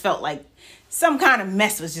I just felt like some kind of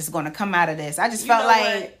mess was just going to come out of this. I just felt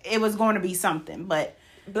like it was going to be something. But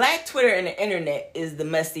Black Twitter and the internet is the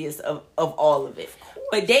messiest of all of it.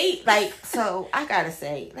 But they, like, so I gotta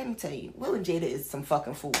say, let me tell you, Will and Jada is some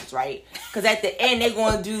fucking fools, right? Because at the end, they're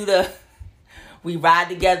going to do we ride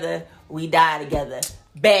together, we die together.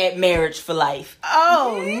 Bad marriage for life.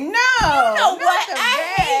 Oh, no. You know what?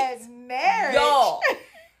 Bad marriage. Y'all.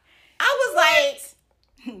 I was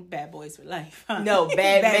like, bad boys for life. Huh? No,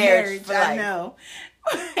 bad marriage for life. I know.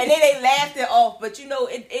 And then they laughed it off. But, you know,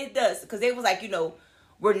 it does. Because they was like, you know,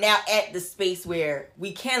 we're now at the space where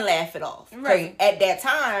we can laugh it off. Right. At that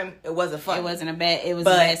time, it wasn't fun. It was a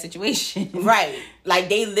bad situation. Right. Like,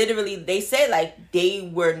 they said, like, they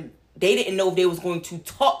didn't know if they was going to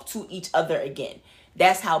talk to each other again.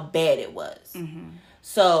 That's how bad it was. Mm-hmm.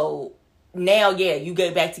 So, now, yeah, you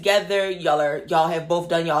get back together. Y'all have both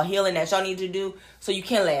done y'all healing that y'all need to do. So, you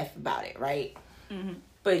can laugh about it, right? Mm-hmm.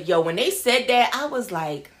 But, yo, when they said that, I was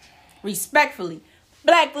like, respectfully,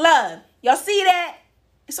 Black love. Y'all see that?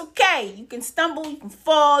 It's okay. You can stumble, you can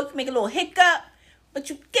fall, you can make a little hiccup, but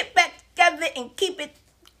you get back together and keep it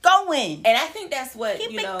going. And I think that's what,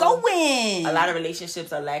 Keep you it know, going. a lot of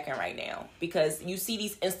relationships are lacking right now, because you see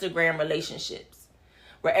these Instagram relationships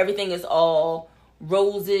where everything is all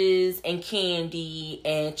roses and candy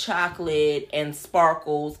and chocolate and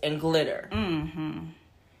sparkles and glitter. Mm-hmm.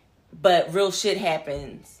 But real shit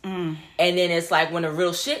happens. And then it's like when the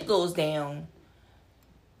real shit goes down,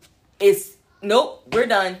 it's, nope, we're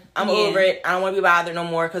done. I'm over it. I don't want to be bothered no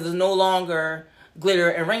more, because it's no longer glitter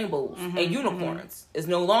and rainbows and unicorns. It's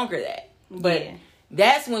no longer that. But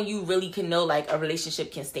that's when you really can know, like, a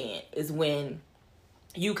relationship can stand, is when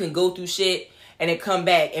you can go through shit and then come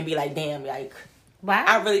back and be like, damn, like, Why?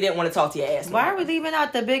 I really didn't want to talk to your ass. Why are we leaving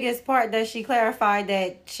out the biggest part that she clarified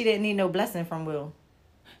that she didn't need no blessing from Will?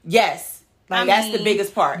 Yes. Like, that's the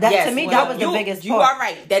biggest part. That, yes. to me, that was the biggest part. You are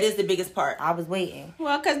right. That is the biggest part. I was waiting.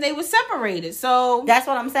 Well, because they were separated, so That's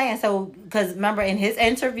what I'm saying. So, because remember in his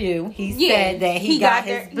interview, he said that he got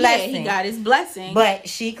his blessing. Yeah, he got his blessing. But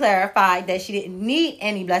she clarified that she didn't need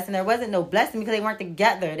any blessing. There wasn't no blessing because they weren't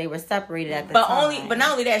together. They were separated at the time. But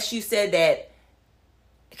not only that, she said that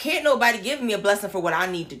can't nobody give me a blessing for what I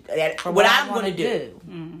need to, what I'm going to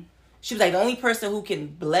do. She was like, the only person who can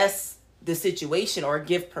bless the situation or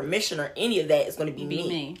give permission or any of that is going to be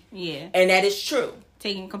me. Yeah. And that is true.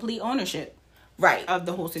 Taking complete ownership. Right. Of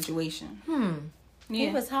the whole situation. Yeah. Yeah.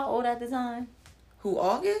 He was how old at the time? Who,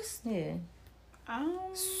 August? Yeah.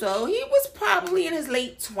 So he was probably in his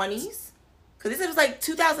late 20s. Because this was like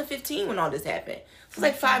 2015 when all this happened. It was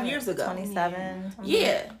like 5 years ago. 27.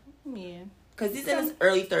 Yeah. Yeah. Because he's in his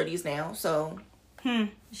early 30s now, so.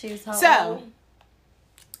 She was how So, old?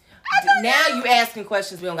 Now you asking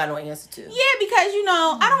questions we don't got no answer to. yeah, because, you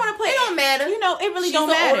know, I don't want to play. It don't matter. You know, it really She's don't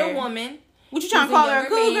an matter. older woman. What you trying to He's call her a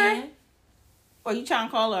younger cougar? man. Or you trying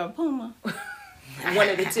to call her a puma? One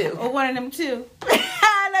of the two. Or one of them two?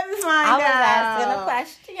 Let me find I out. was asking a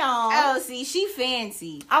question. Oh, see, she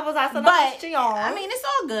fancy. I was asking a But question. I mean, it's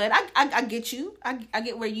all good. I get you. I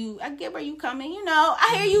get where you coming. You know,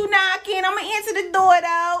 I hear you knocking. I'm gonna answer the door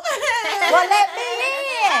though. Well, let me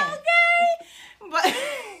in. Okay. But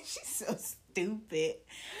she's so stupid.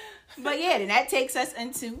 But yeah, then that takes us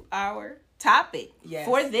into our topic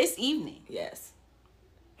for this evening. Yes.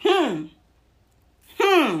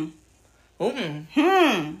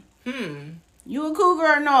 You a cougar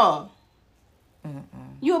or no?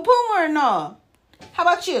 You a puma or no? How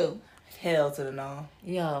about you? Hell to the no.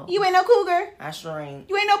 Yo, You ain't no cougar. I sure ain't.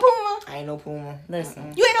 You ain't no puma. I ain't no puma.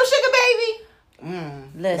 listen. You ain't no sugar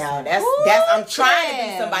baby. Listen. Now that's Ooh, I'm trying to be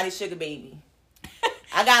child. somebody's sugar baby.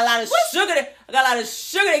 I got a lot of sugar. I got a lot of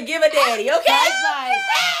sugar to give a daddy. Okay. That's like,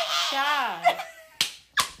 child.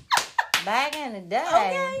 Back in the day.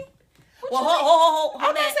 Okay. Well, hold I'm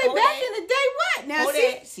gonna that. say hold back that. in the day. What now? Hold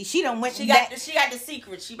See, that. see, she done went She back. got the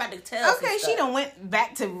secret. She about to tell. Okay, some she stuff. done went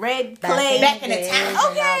back to red Back clay. Back in the days time. when I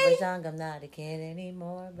Okay. was young, I'm not a kid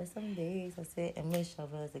anymore. But some days I sit and wish I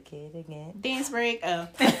was a kid again. Dance break. Oh.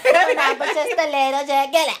 But just a little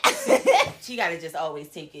jacket. She gotta just always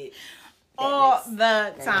take it All next- the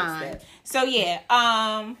next time. step. So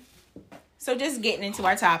yeah. So just getting into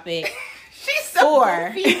our topic. She's so Or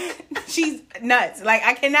goofy. she's nuts. Like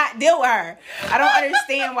I cannot deal with her. I don't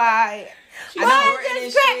understand why. She's I snorting I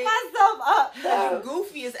and just cracked shit. myself up, though.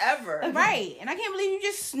 Goofy as ever. Right, and I can't believe you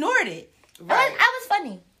just snorted. Right. I was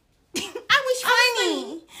funny. I was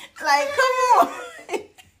funny. Like, come on.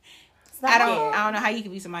 I don't know how you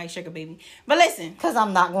can be somebody's sugar baby. But listen, Because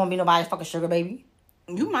I'm not going to be nobody's fucking sugar baby.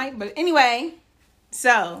 you might. But anyway,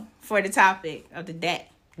 so for the topic of the day.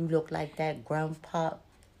 You look like that grandpa.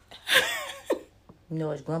 You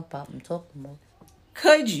know it's grandpa I'm talking about.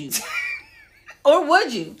 Could you? Or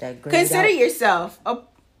would you? That grayed Consider out. yourself a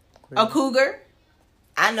cougar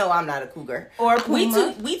I know I'm not a cougar. or a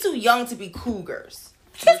puma? We too young to be cougars.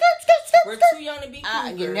 We're too young to be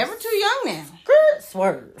cougars. You're never too young now.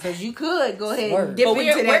 Swerve. Because you could go ahead Swerve. and dip But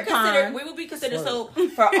into that considered. pond. We would be considered so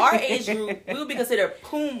for our age group. We would be considered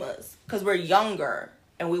pumas because we're younger,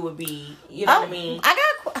 and we would be. You know what I mean?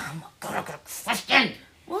 Oh my God, I got a question.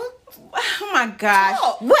 What? Oh my gosh.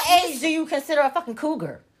 Oh, What age do you consider a fucking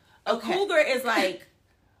cougar? a cougar is like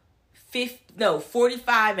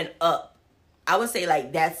 45 and up. I would say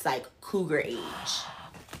like that's like cougar age.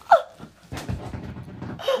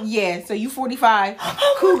 Yeah, so you 45.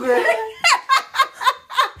 Cougar.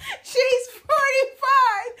 She's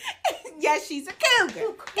 45. Yes, she's a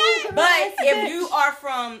cougar. But if you are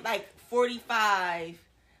from like 45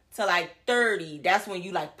 to like 30, that's when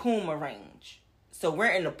you like puma range. So we're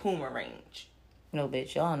in the puma range. No,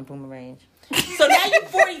 bitch, y'all on the puma range. So now you're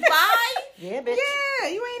 45? Yeah, bitch. Yeah,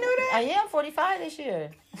 you ain't know that. I am 45 this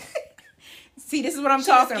year. See, this is what I'm She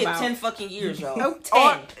talking skipped about. 10 fucking years, y'all. No,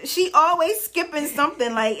 10. She always skipping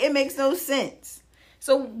something. Like, it makes no sense.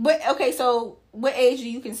 So, what age do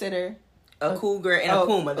you consider A cougar and a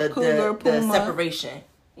puma. The puma. separation.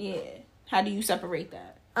 Yeah. How do you separate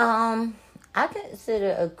that? I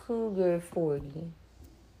consider a cougar 40.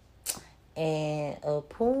 And a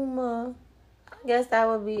puma, I guess that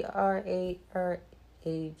would be our age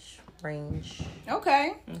range.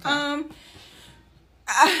 Okay.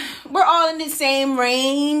 We're all in the same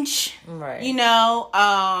range. Right. You know,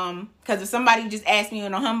 because if somebody just asked me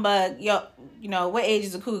on a humbug, you know, what age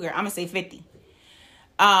is a cougar? I'm going to say 50.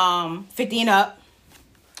 50 and up.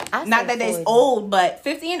 Not that that's old, but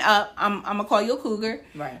 50 and up, I'm gonna call you a cougar.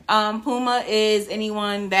 Right. Puma is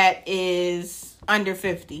anyone that is under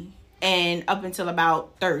 50 and up until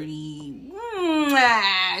about 30,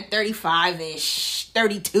 35-ish,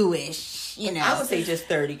 32-ish, you know. I would say just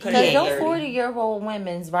 30. Because those 40-year-old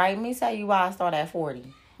women's, right? Let me tell you why I start at 40.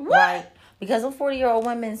 What? Right? Because them 40-year-old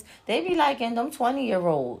women's, they be liking them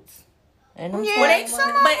 20-year-olds. And them Yeah, But 20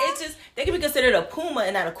 it's just they can be considered a puma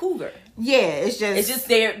and not a cougar. Yeah, it's just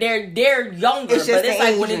they're younger. It's just but it's the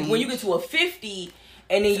like age when you get to a 50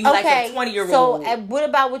 and then you like a 20-year-old. So what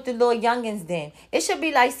about with the little youngins then? It should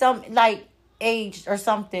be like some like age or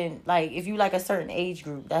something. Like if you like a certain age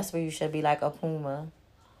group, that's where you should be like a puma.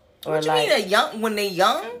 Or what you like, mean a young when they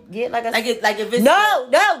young? Yeah, like a if it's no,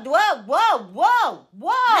 whoa.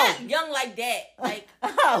 not young like that. Like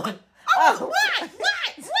what?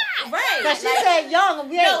 Right. Now she said young.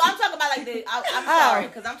 Wait. No, I'm talking about like I'm sorry,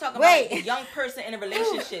 because I'm talking about like the young person in a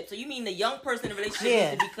relationship. So you mean the young person in a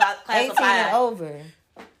relationship needs to be 18 and classified? over.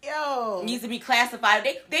 Needs to be classified.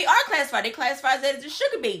 They are classified. They classified as the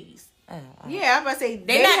sugar babies. yeah, I'm about to say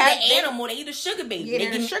They're not the animal. They the sugar baby. Yeah,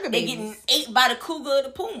 they're the sugar They babies. getting ate by the cougar or the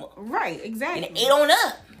puma. right, exactly. And 8 on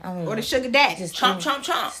up. Or the sugar daddy, Just Chomp, threw- chomp,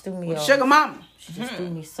 chomp. just threw me or the off. sugar mama. She just threw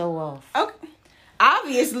me so off. Okay.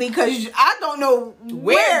 Obviously, because I don't know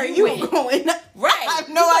where you you going. Right. I have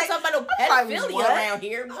You no want idea. somebody no I was pedophilia what? around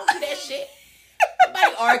here. We don't do that shit.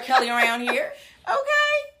 Nobody R. Kelly around here.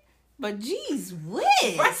 Okay. But geez whiz.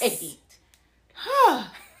 Right.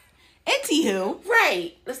 Anywho,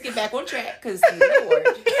 Right. Let's get back on track, because Lord,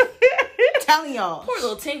 telling y'all. poor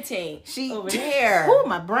little Ting Ting She over there. Oh,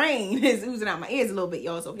 my brain is oozing out my ears a little bit,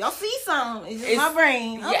 y'all. So if y'all see some, it's just my It's-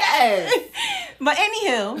 brain. Okay. Yes. But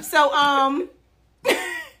anywho, so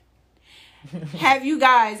have you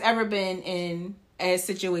guys ever been in a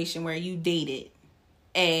situation where you dated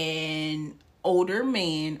an older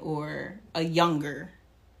man or a younger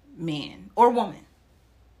man or woman?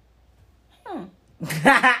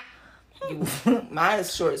 Mine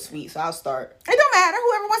is short and sweet, so I'll start. It don't matter.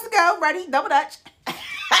 Whoever wants to go. Ready? Double Dutch.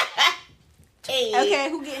 Hey. Okay,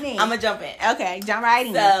 who getting in? I'm gonna jump in. Okay, jump right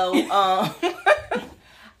in. So,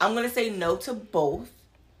 I'm gonna say no to both.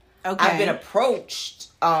 Okay. I've been approached.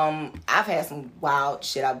 I've had some wild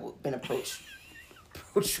shit I've been approached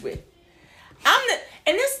with. Cause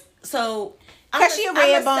she a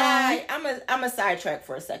red bone. I'm a sidetrack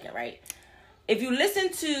for a second, right? If you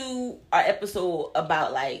listen to our episode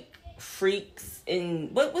about like freaks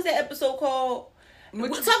and what was that episode called? We'll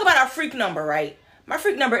talk about our freak number, right? My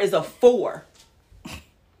freak number is a 4.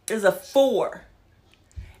 It's a 4.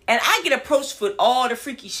 And I get approached for all the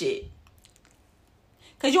freaky shit.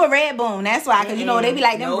 Cause you a red bone. That's why. Cause you know they be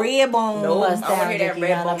like them Nope. red bones. Nope. Bust I wanna down, hear that Ricky,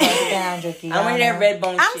 red Yana, bone bust shit. down, Ricky, I want to hear Yana. that red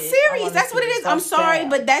bone I'm shit. serious. wanna That's what it see is. I'm bust sorry, down.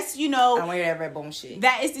 but that's I want to hear that red bone shit.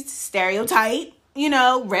 that is the stereotype.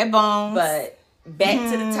 Red bones. But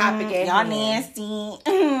back to the topic at y'all hand. nasty.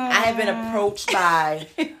 I have been approached by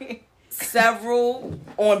several,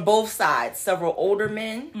 on both sides, several older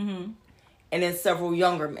men and then several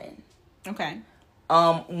younger men. Okay.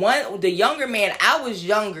 The younger man, I was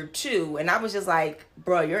younger too, and I was just like,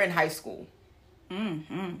 bro, you're in high school.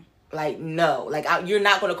 Like, no. Like, you're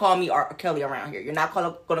not going to call me R. Kelly around here. You're not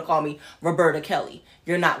going to call me Roberta Kelly.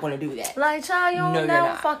 You're not going to do that. Like, child, you don't No, you're know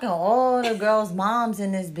not. fucking all the girls' moms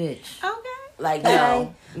in this bitch. Okay. Like, Okay.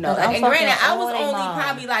 no. Like, Like, I'm and granted, fucking I was all they only moms.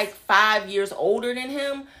 probably like 5 years older than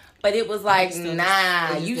him, but it was like,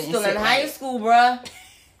 nah, it you just still didn't in sit high right. school, bruh.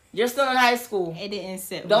 You're still in high school. It didn't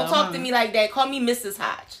sit. Don't well, talk huh? to me like that. Call me Mrs.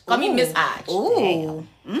 Hodge. Call me Miss Hodge. Ooh.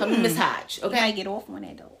 Call me Miss Hodge. Okay. Okay. I get off on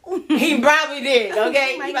that though. He probably did.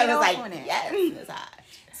 Okay. Might He get probably was off like, on that. yes, Miss Hodge.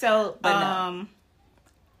 So, But no.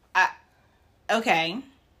 okay.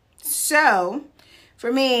 So,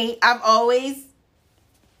 for me, I've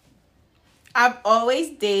always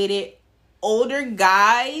dated older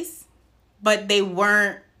guys, but they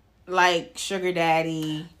weren't like sugar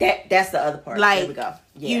daddy, That's the other part. like there we go.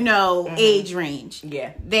 Yeah. you know, age range.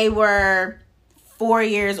 Yeah. They were 4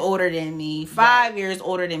 years older than me, 5 years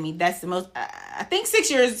older than me. That's the most. I think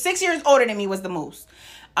 6 years. 6 years older than me was the most.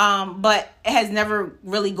 But it has never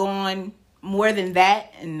really gone more than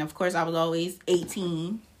that. And of course, I was always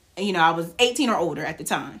 18. You know, I was 18 or older at the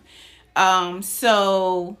time.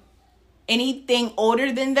 So anything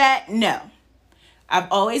older than that, no.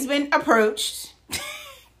 I've always been approached.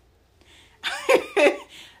 I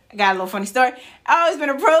got a little funny story. I've always been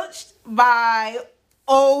approached by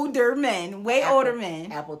older men, older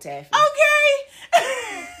men. Apple taffy.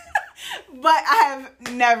 Okay. But I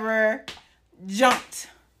have never jumped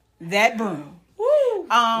that broom. Woo.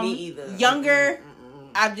 Me either. Younger,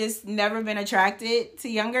 I've just never been attracted to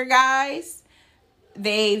younger guys.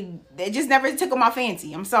 They just never took on my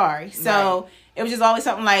fancy. I'm sorry. So it was just always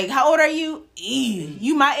something like, how old are you?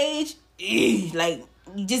 You my age? Like,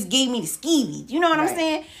 you just gave me the skeevies. You know what I'm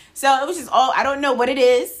saying? So it was just all, I don't know what it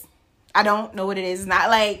is. I don't know what it is. It's not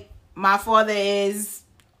like my father is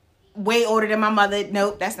way older than my mother.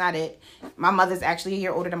 Nope, that's not it. My mother's actually a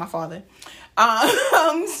year older than my father.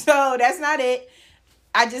 So that's not it.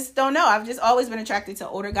 I just don't know. I've just always been attracted to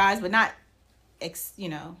older guys, but not,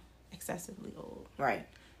 excessively old. Right.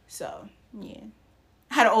 So, yeah.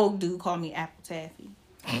 I had an old dude call me Apple Taffy.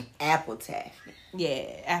 Apple taffy. Yeah,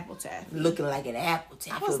 Apple Taffy. Looking like an apple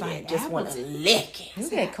taffy. I was like, just want to lick it. You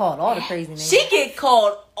get called all the crazy names. She get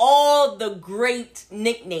called all the great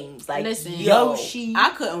nicknames. Like, listen, Yoshi.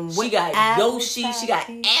 I couldn't wait. She got Apple Yoshi. Taffy. She got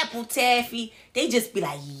Apple Taffy. They just be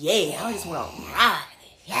like, yeah, I just want to ride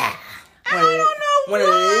it. Yeah. I don't know Want to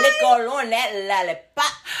why. lick all on that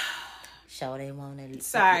lollipop. Show they want to.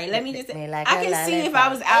 Sorry, let me just. Like I can see if I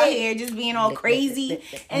was out here just being all crazy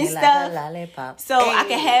and stuff. So I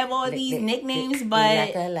can have all these nicknames, but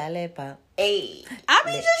like a lollipop. Hey. I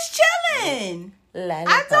be just chilling.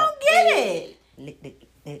 I don't get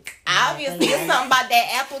it. Obviously, it's something about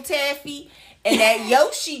that Apple Taffy and that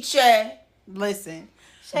Yoshi chair. Listen,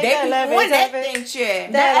 They be on that thing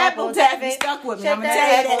chair. that Apple Taffy stuck with me. I'm gonna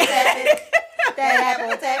tell you that. That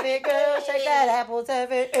apple taffy, girl, shake that apple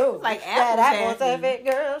taffy. Ooh, Like that apple apple taffy. taffy,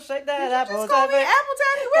 girl, shake that apple Just call me taffy. Apple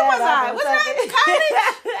Taffy. Where was I? Was I in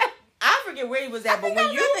college? I forget where he was at, but I when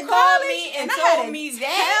think you I was in called college, me and I had told to me tell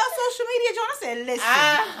that, social media, John, I said, listen.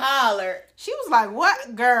 I hollered. She was like,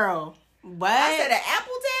 what, girl? What? I said an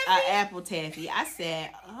Apple Taffy? Apple Taffy. I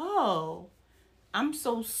said, oh, I'm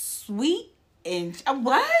so sweet. And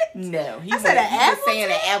what? No, he I said an was Apple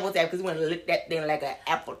saying an Apple Taffy because he wanted to lick that thing like an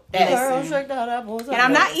apple taffy. Girl, shake that apple taffy. And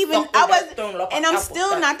I'm not even, I wasn't, Like and I'm apple still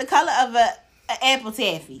taffy. not the color of a Apple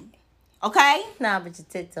Taffy. Okay? Nah, but your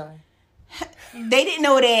tits are. They didn't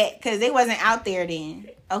know that because they wasn't out there then.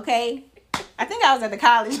 Okay? I think I was at the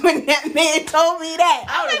college when that man told me that.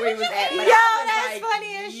 I don't know where he was at. But Yo, I was that's like,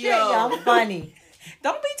 funny as shit. yo. Yo, I'm funny.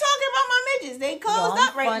 Don't be talking about my midgets. They closed I'm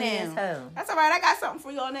up right funny as now. hell. That's all right. I got something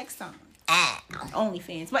for y'all next time.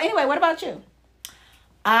 OnlyFans. But anyway, what about you?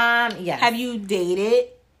 Yes. Have you dated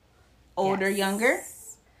older, Yes. younger?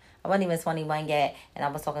 I wasn't even 21 yet, and I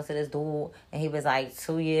was talking to this dude, and he was like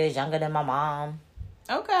 2 years younger than my mom.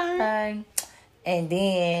 Okay. Okay. And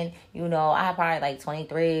then, I had probably like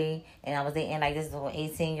 23, and I was dating like this little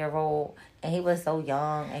 18-year-old, and he was so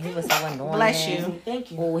young, and he was so annoying. Bless you.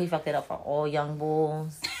 Thank you. Oh, he fucked it up for all young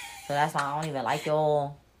bulls. So that's why I don't even like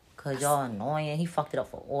y'all, because y'all annoying. He fucked it up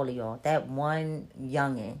for all of y'all. That one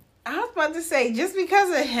youngin'. I was about to say, just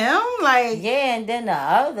because of him, like, Yeah, and then the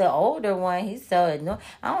other older one, he's so annoying.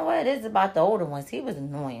 I don't know what it is about the older ones. He was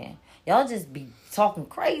annoying. Y'all just be talking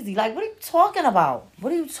crazy. Like, what are you talking about?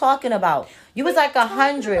 What are you talking about? You was like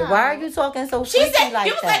 100. Why are you talking so She freaky said like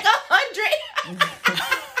you was that? like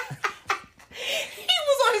 100. He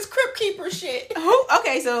was on his Crypt Keeper shit.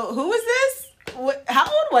 okay, so who was this? How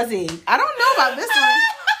old was he? I don't know about this one.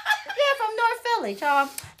 Yeah, from North Philly, y'all.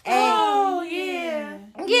 And Oh, yeah.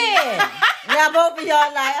 yeah. Now both of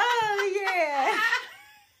y'all like, oh, yeah.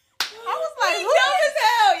 I was like, We who dumb as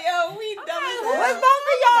hell, yo. We dumb as What's hell. both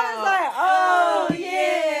of y'all was like, oh, Oh,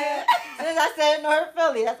 yeah. As soon as I said North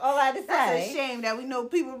Philly, that's all I had to That's a say. shame that we know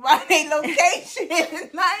people by their location.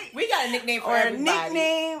 Like, We got a nickname for or a everybody.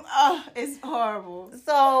 nickname. Oh, it's horrible.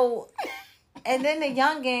 So, and then the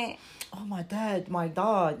youngin', oh, my dad,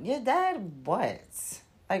 your dad, what?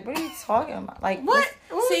 Like, what are you talking about? Like, What?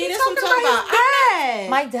 See, you this what I'm talking talking his dad?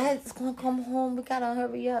 my dad's gonna come home. We gotta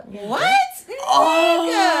hurry up. What?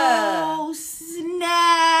 Oh, Nigga.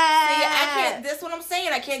 snap. See, I can't. That's what I'm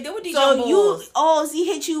saying. I can't deal with these So young you, bulls. he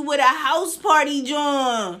hit you with a house party,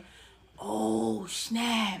 John. Oh,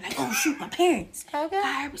 snap. Like, oh, shoot, my parents. Okay.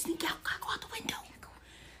 I heard me sneak out. Gotta go out the window.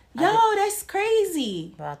 Yo, that's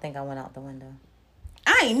crazy. Well, I think I went out the window.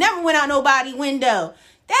 I ain't never went out nobody window.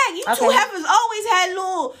 Dad, you two Okay. heifers always had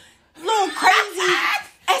little little crazy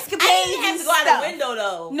escapades. I didn't have to go out stuff. the window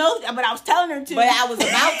though. No, but I was telling her to. But I was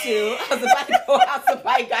about to. I was about to go out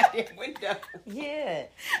somebody's goddamn window. Yeah.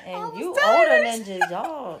 And was you tired. older than just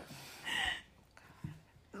y'all.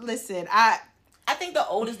 Listen, I think the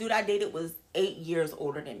oldest dude I dated was 8 years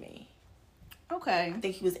older than me. okay. I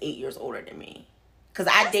think he was 8 years older than me. Because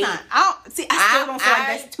I still don't feel like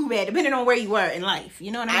that's too bad, depending on where you were in life.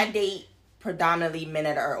 You know what I mean? I date predominantly men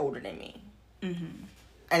that are older than me. Mm-hmm.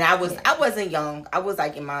 And I wasn't young. I was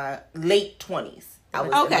like in my late 20s. I was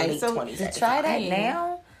in my late 20s. To try that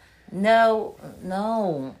now? No.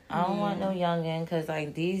 I don't want no youngin' because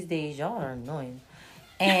like these days y'all are annoying.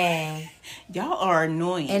 And Y'all are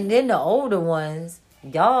annoying. and then the older ones,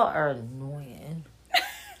 y'all are annoying.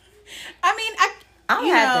 I mean, I don't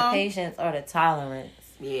have the patience or the tolerance.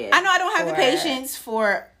 Yeah. I know I don't have the For patience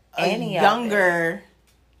for a any of younger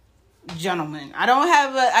gentleman. I don't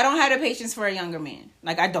have the patience for a younger man.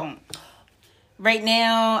 Like I don't. Right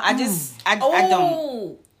now, I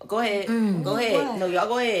don't. Go ahead. Go ahead. What? No, y'all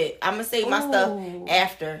go ahead. I'm going to say my stuff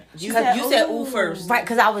after. You said said ooh first. Right,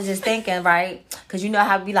 because I was just thinking, right? Because you know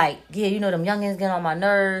how be like, yeah, you know, them youngins get on my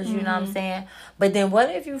nerves, you know what I'm saying? But then what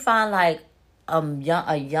if you find like a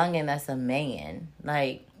youngin' that's a man?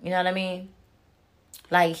 Like, you know what I mean?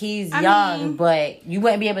 Like, he's young, but you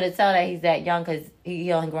wouldn't be able to tell that he's that young because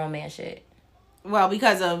he on grown man shit. Well,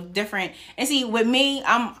 because of different. And see, with me,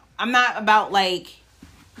 I'm not about like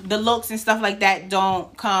the looks and stuff like that.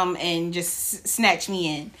 Don't come and just snatch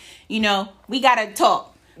me in. You know, we gotta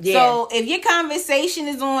talk. Yeah. So if your conversation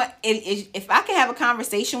is on, if I can have a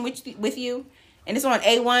conversation with you, and it's on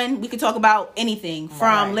A1, we can talk about anything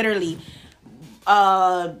from literally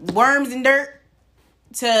worms and dirt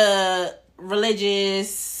to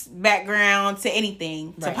religious background to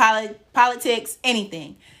anything to politics,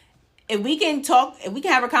 anything. If we can talk, if we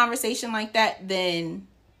can have a conversation like that, then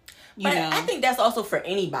you know. I think that's also for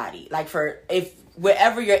anybody. Like if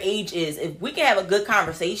wherever your age is, if we can have a good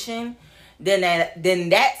conversation, then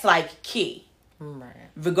that's like key. Right.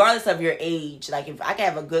 Regardless of your age, like if I can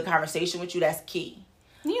have a good conversation with you, that's key.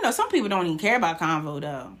 You know, some people don't even care about convo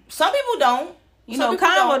though. Some people don't. You know,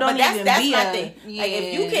 convo don't even that's be my a thing. yeah. Like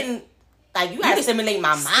if you can, like you gotta stimulate my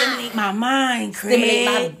mind, Stimulate my mind, Craig. stimulate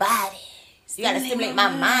my body. You gotta stimulate my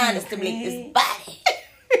mind to stimulate this body.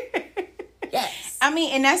 Yes. I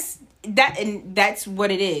mean, and that's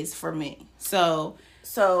what it is for me. So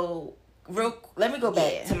let me go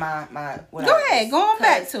back to my what go ahead, go on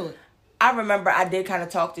back to it. I remember I did kind of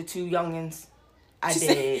talk to two youngins. I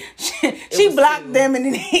did. She was blocked two. them and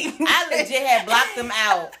then I legit had blocked them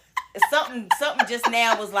out. Something just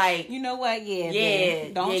now was like, you know what? Yeah,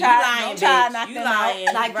 yeah, don't yeah, try, you lying, don't try bitch. to knock You them lying,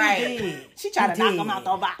 out. Like right. you did. She tried to You knock them did. out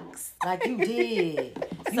the box. Like you did.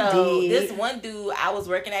 So this one dude, I was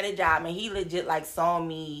working at a job and he legit like saw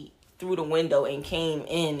me through the window and came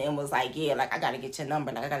in and was like, yeah, like I gotta get your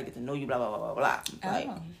number, like I gotta get to know you, blah blah blah blah blah. Like,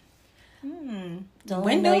 Don't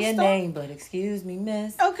Window know your store? name, but excuse me,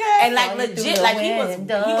 miss. Okay. and like Saw you legit, through the like he was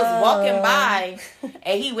window. walking by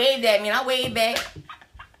and he waved at me and I waved back.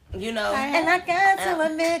 You know, And I got to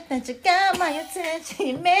admit that you got my attention.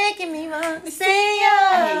 You're making me want to see you.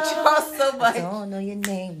 I hate y'all so much. Don't know your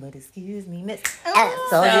name, but excuse me, miss. So, I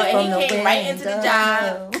saw you and from he the came right into the window.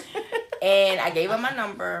 job, and I gave him my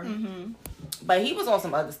number, but he was on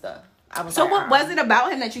some other stuff. I was So like, what was it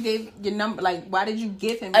about him that you gave your number? Like, why did you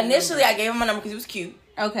give him? your Initially, I gave him my number because he was cute.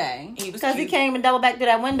 number? Okay. He was Because he cute. came and double back through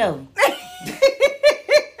that window.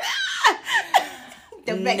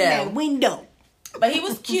 The back No. that window. But he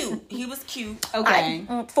was cute. He was cute. Okay.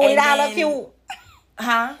 $40 then- cute.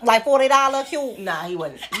 Huh? Like $40 cute. Nah, he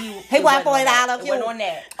wasn't. He wasn't $40 It cute. wasn't on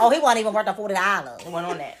that. Oh, he wasn't even worth the $40. It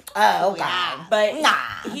wasn't on that. Oh, okay. But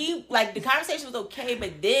Nah. he, like, the conversation was okay,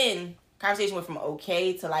 but then conversation went from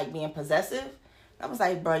okay to, like, being possessive. I was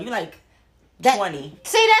like, bro, you, like, 20.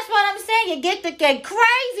 See, that's what I'm saying. You get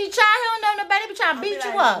crazy, child. He don't know nobody be trying to beat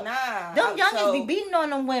you up. Nah. Them youngins So- be beating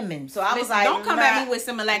on them women. So I was Listen, like, don't come nah, at me with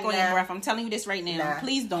Similac on your nah. breath. I'm telling you this right now. Nah.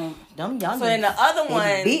 Please don't. Them youngins. So then the other they be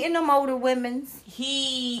one, beating them older women's.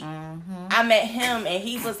 I met him and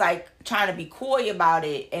he was like trying to be coy about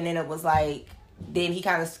it, and then it was like, then he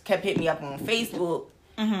kind of kept hitting me up on Facebook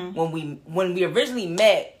when we originally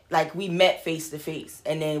met. Like we met face to face,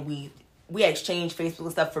 and then we exchanged Facebook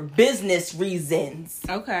and stuff for business reasons.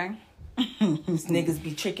 Okay. These niggas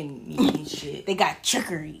be tricking me and shit. They got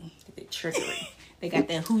trickery. They trickery. They got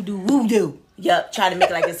that hoodoo voodoo. Yup, try to make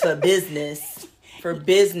it like it's for business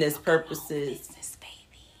purposes. Business,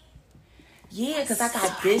 baby. Yeah, because I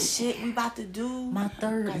got this shit we about to do. My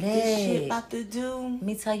third Got this shit leg. about to do. Let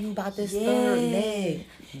me tell you about this Yeah. third leg.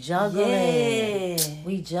 Juggling. Yeah.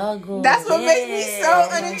 We juggle. That's what makes me so Yeah.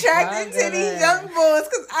 unattracted to these Juggling. young boys,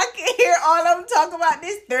 because I can hear all of them talk about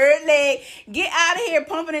this third leg. Get out of here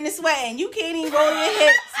pumping and sweating. You can't even roll your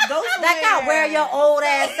hips. Go somewhere. Like I'll wear your old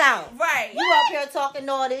ass out. Right. You up here talking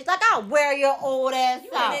all this. Like I'll wear your old ass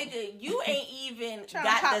You out. nigga, you ain't even Tryna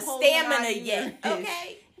got pop the holes in stamina our yet. ears.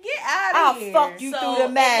 Okay. Get out I'll of here. fuck you through the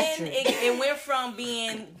and mattress. then it went from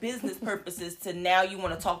being business purposes to now you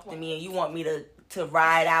want to talk to me and you want me to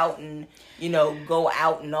ride out and go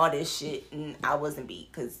out and all this shit, and I wasn't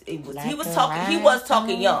beat because Like he was a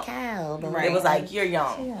talking young. cowboy. Right. It was like you're You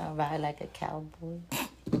young. gonna ride like a cowboy.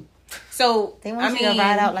 So, They want you to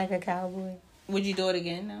ride out like a cowboy. would you do it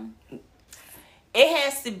again now? It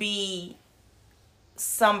has to be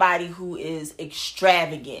somebody who is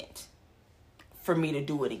extravagant for me to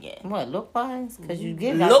do it again. What, look wise? Because you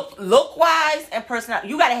give Look wise and personality.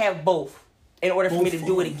 You gotta have both in order for me to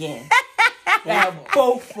do it again. You gotta have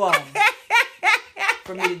both of them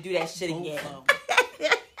for me to do that shit again.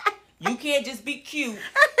 You can't just be cute.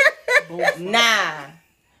 Nah.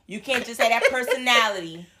 You can't just have that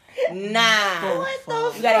personality. Nah. What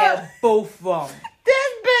the You gotta have both of them.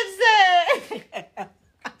 This bitch said.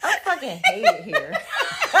 I fucking hate it here.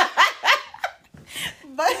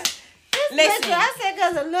 But Listen, I said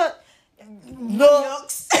because of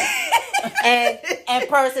looks and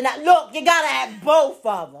personality. Look, you gotta have both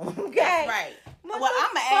of them. Okay. Right. What well, the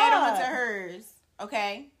I'm gonna add on to fuck? hers.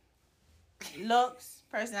 Okay. Looks,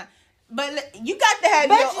 personality. But you got to have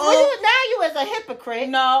But your own. now you is a hypocrite.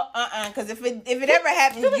 No, because if it ever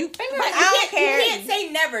happens, you. finger But at I don't care. You can't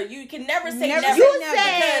say never. You can never say Never never. say You never.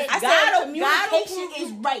 said- I God- said communication God-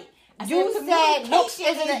 is right. I You said looks communication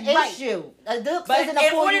isn't an is right. issue. Looks But isn't a in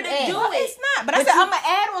pull order you to in. do No, it's not. But I But said you- I'm gonna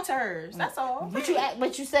add on to hers. That's all. But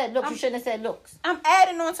you said looks. You shouldn't have said looks. I'm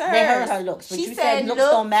adding on to hers. They heard her looks. But She you said said looks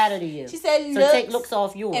looks don't matter to you. She said so looks take looks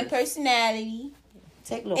off yours. and personality.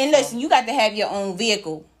 Take looks. And listen, you got to have your own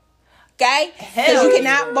vehicle. Okay? Because Hell you yeah.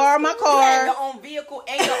 cannot borrow my You have car. your own vehicle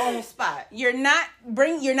and your own spot. You're not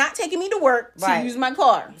taking me to work to Right. use my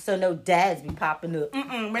car. So no dads be popping up.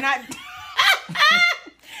 We're not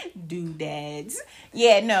doodads.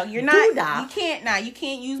 Yeah, no, you're not. Doodah. You can't. Nah, you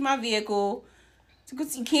can't use my vehicle.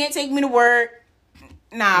 You can't take me to work.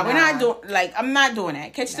 Nah, we're not doing. Like, I'm not doing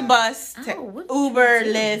that. Catch the bus, what Uber, you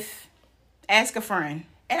do? Lyft, ask a friend,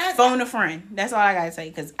 And phone a friend. That's all I gotta say.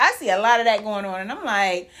 Because I see a lot of that going on, and I'm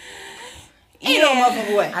like, Ain't no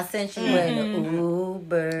motherfucking way. I sent you in the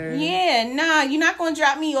Uber. yeah, nah, you're not gonna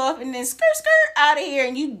drop me off and then skirt out of here,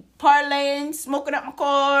 and you parlaying, smoking up my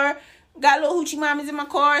car. Got little hoochie mommies in my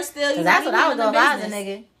car still. Cause that's what I was doing if I was a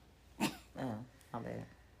nigga. Oh, my bad.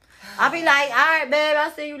 I'll be like, all right, babe,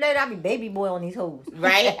 I'll see you later. I'll be baby boy on these hoes.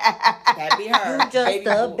 Right? That be her. You just Baby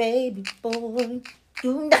a boy. baby boy.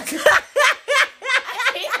 You I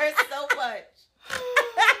hate her so much.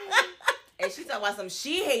 And she talking about some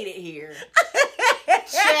she hated here.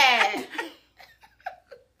 Chad.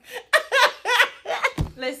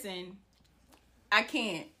 Listen, I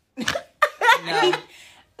can't. No.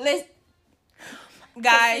 Listen,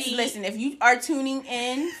 guys, See- listen. If you are tuning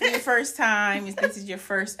in for your first time, if this is your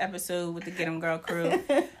first episode with the Get 'Em Girl crew,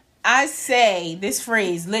 I say this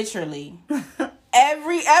phrase literally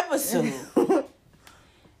every episode,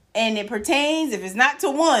 and it pertains. If it's not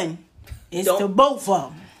to one, it's to both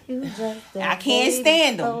of them. I can't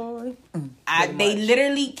stand them. They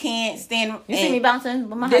literally can't stand them. You see me bouncing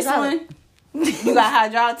with my This hydraulic? one, you got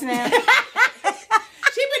hydraulics now.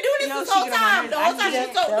 She been doing this No, this she whole get on my time. nerves. The whole I time just-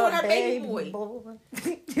 she's doing her baby boy.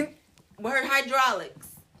 With her hydraulics.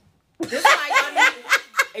 This is why y'all need,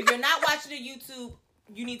 if you're not watching the YouTube,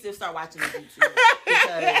 you need to start watching the YouTube.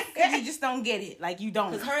 Because You just don't get it. Like, you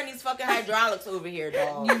don't. her and these fucking hydraulics over here,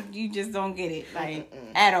 dog. You just don't get it, like,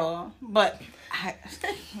 at all. But I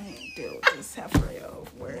can't deal with this heifer, yo.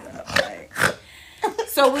 Word up, like.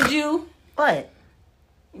 So would you What?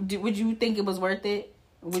 think it was worth it?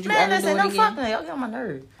 Would you Man, ever listen, do it don't again? fuck me. Y'all get on my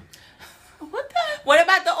nerves. What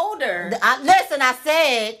about the older? Listen, I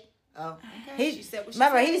said. Oh, okay. He, She said what she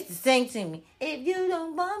remember, said. he used to sing to me. If you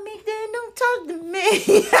don't want me, then don't talk to me.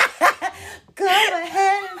 Go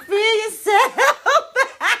ahead and free yourself.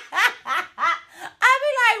 I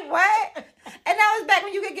be like, what? And that was back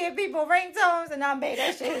when you could give people ringtones, and I made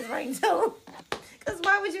that shit his ringtone. Because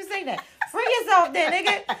why would you say that? Free yourself then,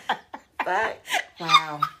 nigga. But,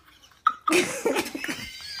 Wow.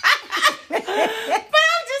 But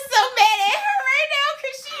I'm just so mad at her right now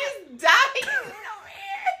because she is dying over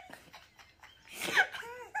here.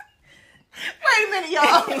 Wait a minute,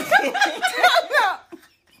 y'all.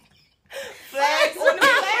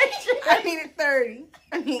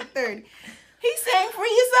 28:30. He sang Free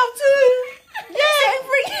Yourself too. Yeah,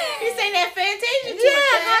 He sang that Fantasia too.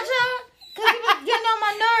 Yeah, gotcha. Cause he was getting on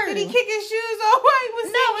my nerves. Did he kick his shoes off while he was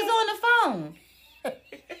No, it was on the phone.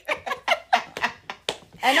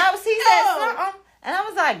 And he said something, and I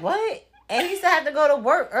was like, what? And he said I had to go to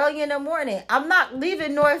work early in the morning. I'm not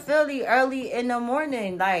leaving North Philly early in the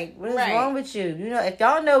morning. Like, what is wrong with you? You know, if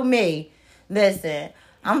y'all know me, listen,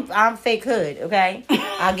 I'm fake hood, okay?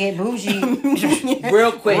 I get bougie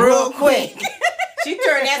Real quick. She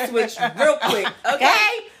turned that switch real quick. Okay.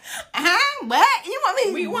 What? You want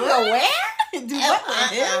me? We want to go where? Do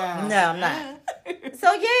what? No, I'm not.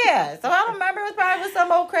 So yeah, so I remember it was probably with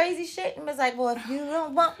some old crazy shit, and was like, "Well, if you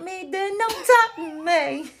don't want me, then don't talk to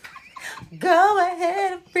me. Go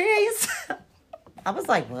ahead and free yourself." I was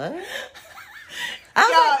like, "What?" Y'all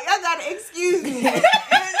gotta excuse me.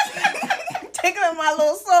 Tickling my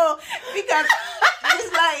little soul because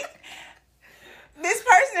it's like this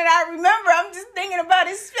person that I remember. I'm just thinking about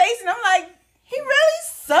his face, and I'm like, he really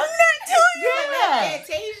sung that to you? Yeah.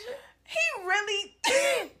 Fantasia.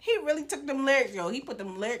 He really took them lyrics, yo. He put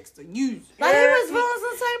them lyrics to use. Like he was feeling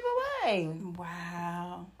some type of way.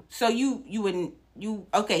 Wow. So you wouldn't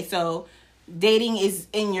okay? So dating is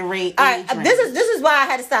in your rate. All right, this is why I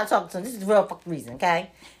had to stop talking to him. This is the real fucking reason,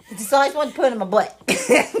 okay? So I just wanted to put it in my butt,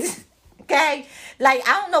 okay? Like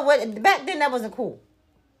I don't know what back then that wasn't cool,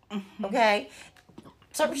 okay?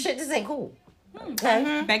 Certain shit just ain't cool,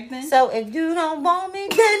 okay? Back then. So if you don't want me,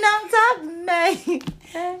 then don't talk to me.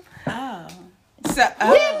 Okay? Oh. So Yeah,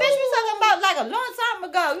 bitch was talking about like a long time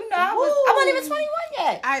ago. You know, I wasn't even 21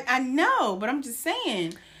 yet. I know, but I'm just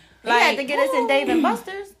saying. He had to get us in Dave and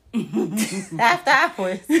Buster's after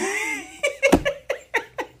hours.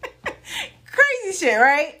 Crazy shit,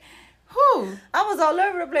 right? Whew. I was all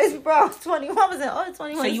over the place before I was 21. I was in all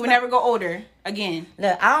 21. So you would never go older again?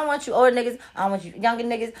 Look, I don't want you older niggas. I don't want you younger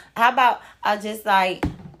niggas. How about I just like,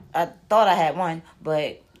 I thought I had one,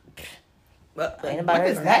 but ain't nobody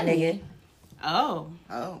heard from that nigga. Oh.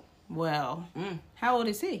 Oh. Well, how old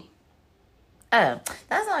is he? Oh,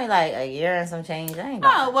 that's only like a year and some change. I ain't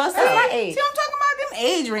Oh, well, see, that's my see, age. I'm talking about them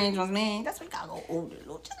age range ones, man. That's why you gotta go older,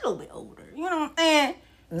 just a little bit older. You know what I'm saying?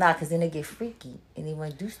 Nah, cause then they get freaky and they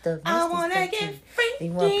want to do stuff. I want to nasty get stuff too. freaky. They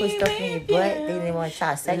want to put stuff in your with butt. you. Then they want to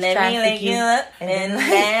try to sex Let me traffic lick you up and and then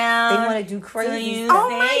down. they want to do crazy you stuff. Oh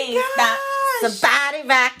my say gosh. Somebody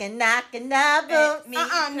rockin', knockin' out boots. Me No.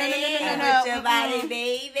 with your body,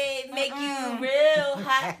 baby, make you real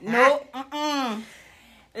hot. Nope.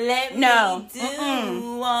 Let No. me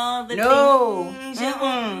do all the No. things you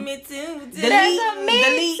want me to do. There's a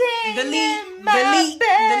meeting in my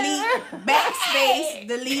bed. backspace,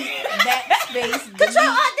 delete, backspace,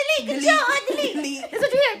 Control, delete. That's what you hear.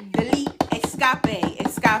 delete,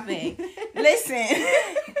 escape. Listen,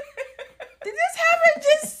 did this happen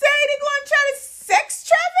just say they're going to try to sex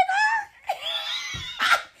traffic her?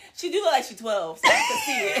 She do look like she's 12, so I can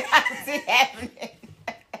see it. I can see it happening.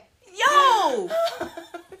 Yo,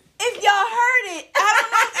 if y'all heard it, I don't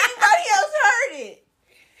know if anybody else heard it,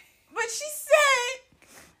 but she said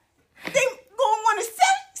they gonna want to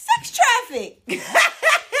sex traffic. What?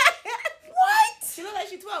 She look like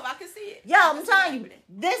she's 12. I can see it. Yo, I'm telling you,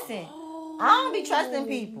 listen. I don't be trusting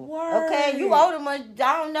people. Okay, you older much.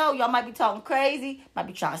 I don't know. Y'all might be talking crazy. Might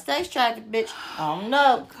be trying to sex traffic, bitch. I don't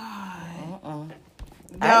know.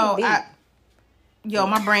 Yo,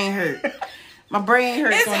 my brain hurt. My brain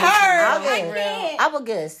hurts. It's on this hard. one. I would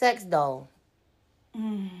get a sex doll.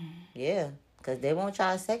 Yeah, because they won't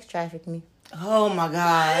try to sex traffic me. Oh my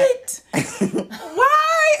God. What?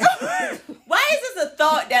 Why? Why is this a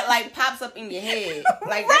thought that like pops up in your head?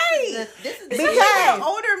 Like Right. this is Because An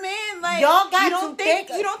older man, like y'all got you don't to think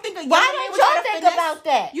think- you don't think a younger why man don't would try y'all to think finesse, about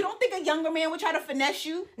that? You don't think a younger man would try to finesse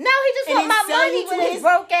you? No, he just And want then my sell money you to with his his-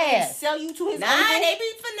 broke And ass. sell you to his Nah, uncle? they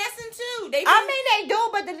be finessing too. They be, I mean, they do,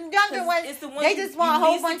 but the younger 'Cause ones, it's the ones they you- just you want a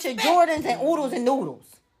whole least bunch of expect. Jordans and oodles and noodles.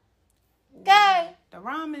 Okay? The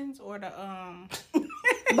ramens or the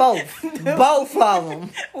Both. Both of them.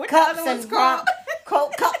 What the Cups other one's and called?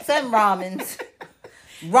 cups and ramens.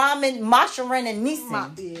 Ramen, Masharin, and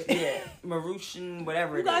Nissan. yeah, Marusian,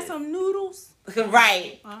 whatever You it got is. some noodles?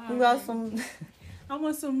 Right. Who got some? I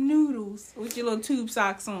want some noodles with your little tube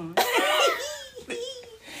socks on.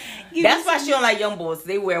 That's why she don't like young boys.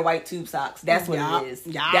 They wear white tube socks. That's what it is.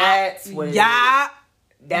 Yeah. That's what it is. Yeah.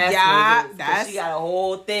 That's Yeah, what it is. 'Cause that's- she got a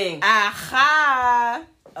whole thing Aha.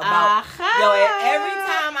 about yo. And every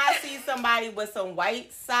Aha. time I see somebody with some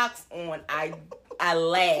white socks on, I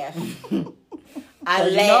laugh. I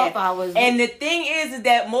You know laugh. if I was- And the thing is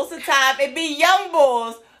that most of the time it be young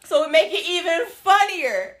boys. So it make it even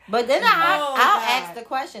funnier. But then Oh, I'll God. ask the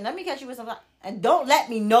question. Let me catch you with something. And don't let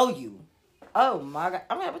me know you. Oh, my God.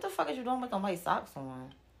 I mean, what the fuck is you doing with them white socks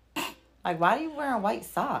on? Like, why are you wearing white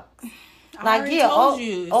socks? I already told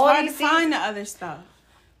you. It's hard to find the other stuff.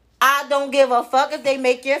 I don't give a fuck if they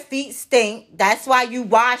make your feet stink. That's why you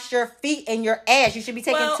wash your feet and your ass. You should be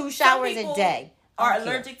taking 2 showers a day. Are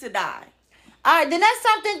allergic to dye. All right, then that's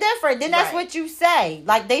something different. Then that's Right. what you say.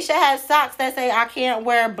 Like, they should have socks that say, I can't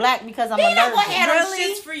wear black because I'm They not allergic. gonna have them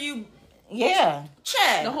Really? shits for you, Yeah.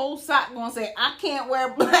 Chad. The whole sock gonna say, I can't wear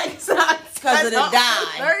black socks 'Cause of the I'm dye.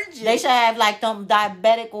 allergic. They should have, like, them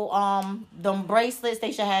diabetical, them bracelets.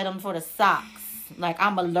 They should have them for the socks. Like,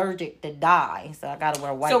 I'm allergic to dye, so I gotta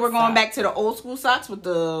wear white So we're going socks. back to the old school socks with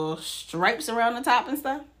the stripes around the top and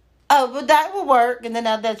stuff? Oh, but that will work, and then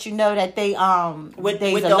I'll let you know that they with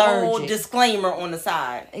they's the allergic. whole disclaimer on the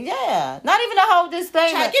side. Yeah, not even the whole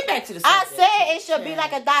disclaimer. Chad, get back to the I subject. said it should be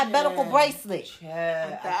like a diabetical bracelet.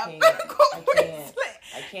 Chad, I can't. Diabetical I can't. bracelet.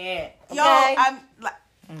 I can't. Yo, Okay. I'm like,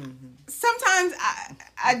 sometimes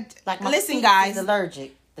I Like my listen, feet guys. is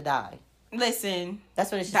allergic to dye. Listen,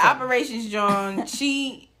 That's what it should the say. operations John,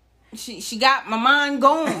 she got my mind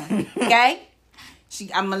going. Okay,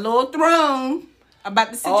 I'm a little thrown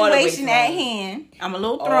about the All the way situation at thrown. hand. I'm a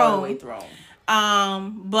little All the way thrown.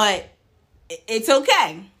 thrown. But it's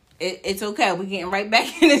okay. It's okay. We're getting right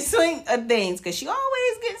back in the swing of things because she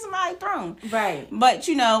always gets somebody thrown. Right. But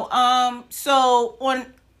so on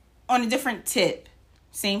a different tip,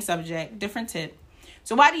 same subject, different tip.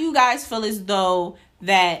 So why do you guys feel as though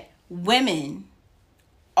that women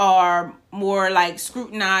are more like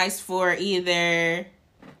scrutinized for either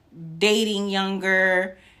dating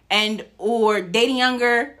younger or dating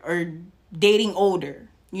older?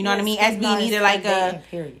 You know what I mean? As being either like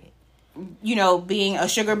period. being a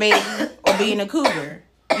sugar baby or being a cougar.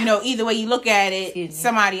 Either way you look at it, Excuse me.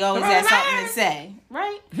 somebody always has something to say.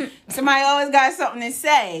 Right? Somebody always got something to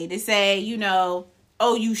say.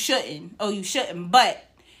 Oh, you shouldn't. But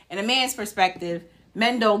in a man's perspective,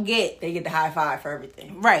 men don't get... They get the high five for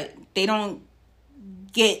everything. Right. They don't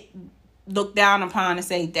get looked down upon and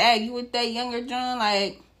say, Dag, you with that younger John?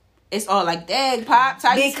 Like, it's all like, Dag, Pops,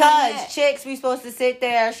 how you saying Because that? chicks, we supposed to sit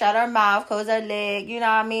there, shut our mouth, close our leg, you know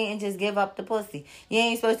what I mean, and just give up the pussy. You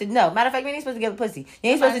ain't supposed to, no. Matter of fact, you ain't supposed to give a pussy.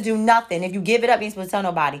 You ain't supposed to do nothing. If you give it up, you ain't supposed to tell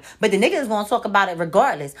nobody. But the niggas gonna talk about it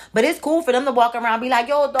regardless. But it's cool for them to walk around and be like,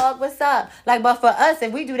 yo, dog, what's up? Like, but for us,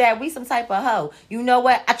 if we do that, we some type of hoe. You know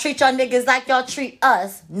what? I treat y'all niggas like y'all treat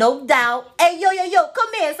us. No doubt. Hey, yo,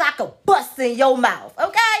 come here so I can bust in your mouth.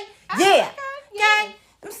 Okay? Yeah. Okay?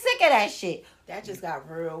 I'm sick of that shit. That just got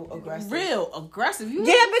real aggressive. Real aggressive. Yeah,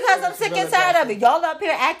 because I'm sick and tired of it. Y'all up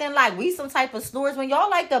here acting like we some type of slurs when y'all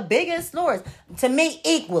like the biggest slurs. To me,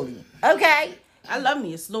 equally. Okay? I love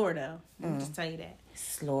me a slur, though. Let me just tell you that.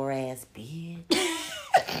 Slur ass bitch.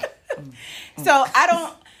 So I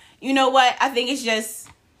don't, you know what? I think it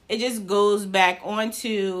just goes back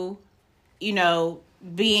onto,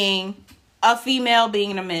 being a female,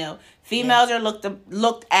 being a male. Females are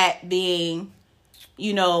looked at being,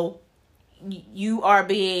 you are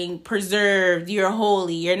being preserved. You're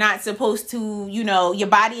holy. You're not supposed to, your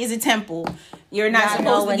body is a temple. You're not Yeah, I know,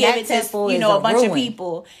 supposed to and give that it temple to, is a a bunch of ruin.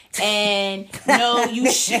 people. And no,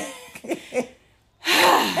 you should.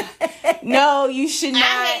 No, you should not.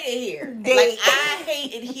 I hate it here. Date. Like, I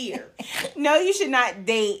hate it here. No, you should not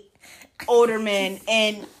date older men,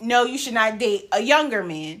 and no, you should not date a younger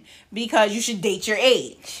man because you should date your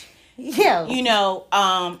age. Yeah.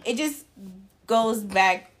 It just goes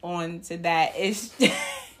back on to that. It's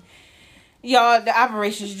y'all, the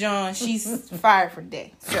operations John, she's fired for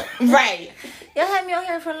day. So, Right. Y'all had me on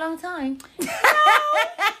here for a long time. normal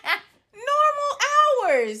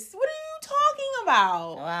hours. What are you talking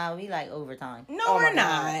about? Wow, we like overtime. No, Oh we're my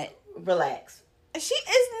God. not. Relax. She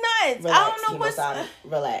is nuts. Relax. I don't know what's. Kimosato.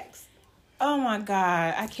 Relax. Oh my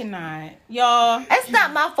God, I cannot, y'all. It's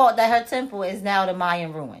not my fault that her temple is now the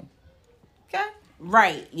Mayan ruin. Okay?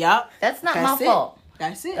 Right? Yup. That's not That's my it. fault.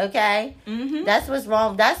 That's it. Okay? Mm-hmm. That's what's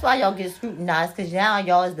wrong. That's why y'all get scrutinized, because now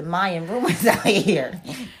y'all is the Mayan ruins out here.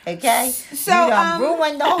 Okay? So, you done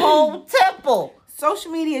ruined the whole temple.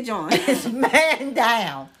 Social media, John. It's man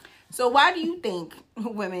down. So why do you think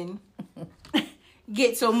women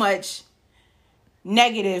get so much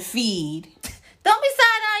negative feed? Don't be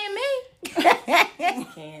side-eyeing me.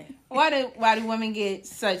 Can't. Why do women get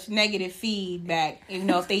such negative feedback?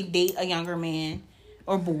 If they date a younger man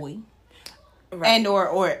or boy, Right. and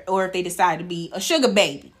or if they decide to be a sugar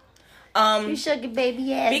baby. You sugar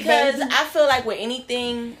baby ass Because baby. I feel like with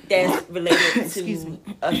anything that's related to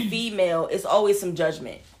a female, it's always some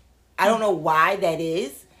judgment. I don't know why that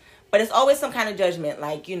is, But it's always some kind of judgment.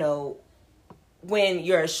 Like, you know, when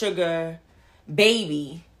you're a sugar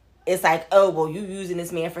baby, it's like, oh, well, you using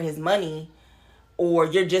this man for his money, or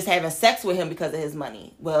you're just having sex with him because of his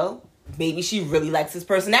money. Well, maybe she really likes his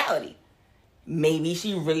personality. Maybe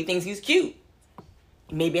she really thinks he's cute.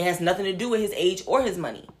 Maybe it has nothing to do with his age or his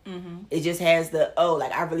money. It just has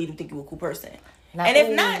I really do think you're a cool person. Like, and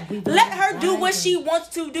if not, let her do what she wants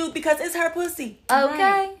to do because it's her pussy. Okay.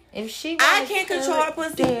 Right. If she I can't control her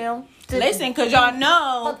pussy. Listen, because y'all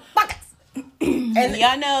know. And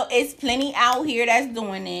y'all know it's plenty out here that's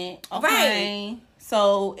doing it. Okay. Right.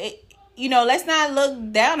 So, let's not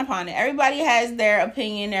look down upon it. Everybody has their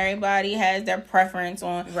opinion. Everybody has their preference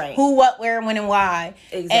on who, what, where, when, and why.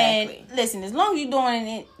 Exactly. And listen, as long as you're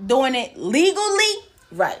doing it legally,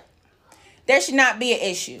 right, there should not be an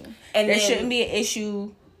issue. And there shouldn't be an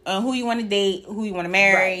issue on who you want to date, who you want to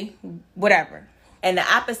marry, whatever. And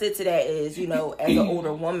the opposite to that is, as an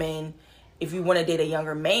older woman, if you want to date a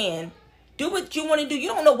younger man, do what you want to do. You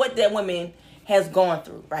don't know what that woman has gone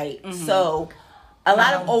through, right? Mm-hmm. So, a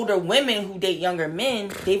lot of older women who date younger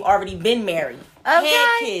men, they've already been married,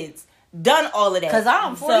 had kids, done all of that. Because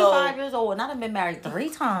I'm 45 years old and I've been married 3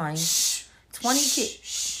 times. 20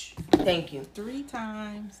 kids. Thank you. 3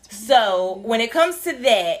 times. So, when it comes to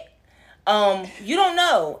that, you don't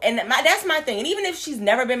know. And that's my thing. And even if she's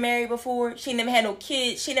never been married before, she never had no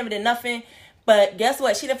kids, she never did nothing. But guess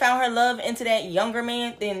what? She done found her love into that younger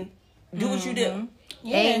man, then do what you do.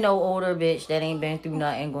 Yeah. Ain't no older bitch that ain't been through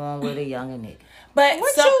nothing going with a younger nigga. But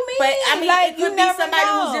what you mean? But I mean, like, it could be somebody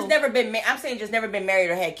who's just never been. I'm saying just never been married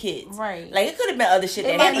or had kids. Right. Like it could have been other shit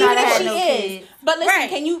that happened. Even if she no is. Kids. But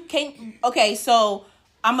listen, okay, so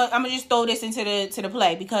I'm gonna just throw this into the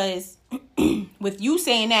play because with you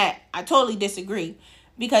saying that, I totally disagree.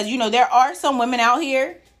 Because there are some women out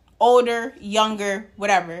here, older, younger,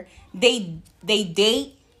 whatever. They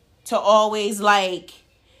date to always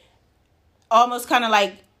almost kind of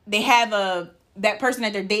like they have that person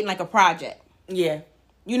that they're dating like a project. Yeah.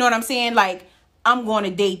 You know what I'm saying? Like, I'm going to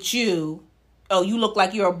date you. Oh, you look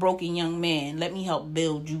like you're a broken young man. Let me help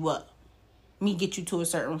build you up. Let me get you to a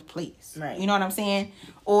certain place. Right. You know what I'm saying?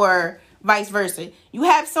 Or vice versa. You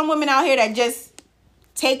have some women out here that just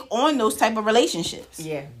take on those type of relationships.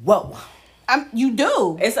 Yeah. Whoa. You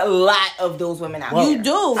do. It's a lot of those women out here. You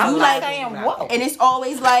do. I'm like saying whoa. And it's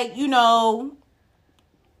always like,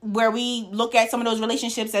 where we look at some of those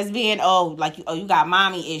relationships as being, you got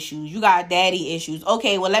mommy issues, you got daddy issues.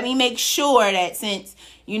 Okay, well, let me make sure that since,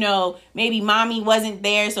 maybe mommy wasn't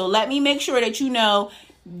there, so let me make sure that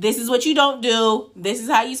this is what you don't do. This is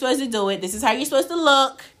how you're supposed to do it. This is how you're supposed to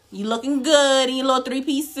look. You looking good in your little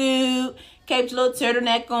 3-piece suit. Kept your little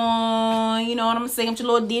turtleneck on. You know what I'm saying? With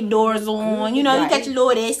your little Dior's on. You got your little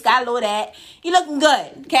this, got a little that. You looking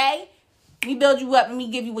good, okay? Let me build you up. Let me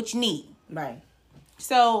give you what you need. Right.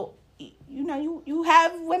 So, you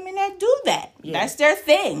have women that do that. Yeah. That's their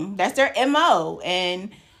thing. That's their MO. And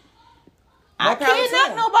I can't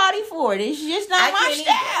knock nobody for it. It's just not my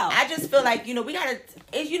style. I just feel like, we got to,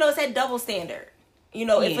 it's that double standard.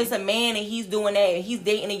 If it's a man and he's doing that and he's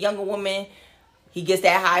dating a younger woman, he gets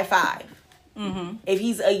that high five. Mm-hmm. If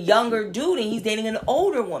he's a younger dude and he's dating an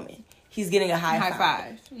older woman, he's getting a high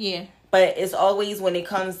five. Yeah. But it's always when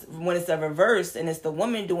it's a reverse and it's the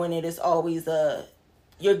woman doing it, it's always the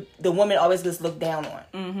woman always gets looked down on.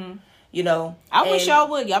 Mm-hmm. I wish y'all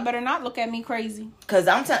would. Y'all better not look at me crazy. Because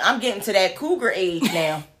I'm getting to that cougar age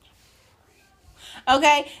now.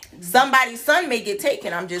 Okay. Somebody's son may get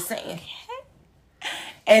taken. I'm just saying.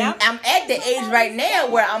 And I'm at the age right now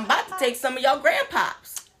where I'm about to take some of y'all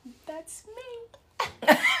grandpops. That's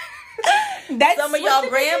me. Some of y'all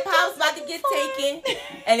grandpas about to get taken,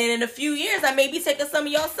 and then in a few years I may be taking some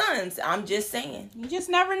of y'all sons. I'm just saying. You just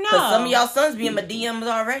never know. Because some of y'all sons be in my DMs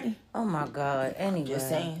already. Oh my God. Anyway. Just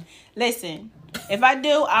saying. Listen, if I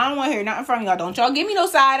do, I don't want to hear nothing from y'all. Don't y'all give me no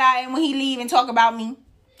side eye when he leave and talk about me.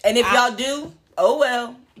 And if y'all do, oh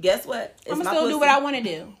well. Guess what? I'm going to still do what I want to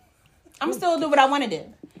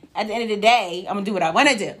do. At the end of the day, I'm going to do what I want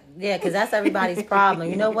to do. Yeah, because that's everybody's problem.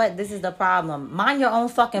 You know what? This is the problem. Mind your own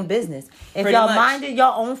fucking business. If y'all minded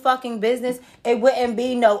your own fucking business, it wouldn't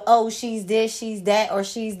be no, oh, she's this, she's that, or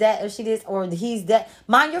she's that, or she this, or he's that.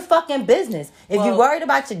 Mind your fucking business. If you're worried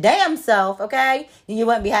about your damn self, okay, then you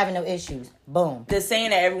wouldn't be having no issues. Boom. The saying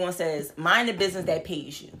that everyone says, mind the business that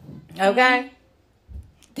pays you. Okay?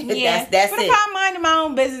 Yeah, that's it. If I'm minding my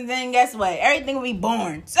own business, then guess what? Everything will be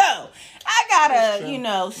born. So I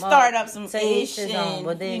gotta, start up some ish and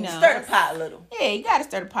stir the pot a little. Yeah, you gotta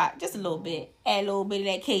stir the pot just a little bit. Add a little bit of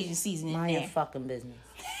that Cajun seasoning. Mind your fucking business.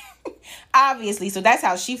 Obviously, so that's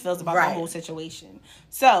how she feels about the whole situation.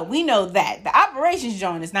 So we know that the operations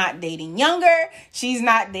Joan is not dating younger. She's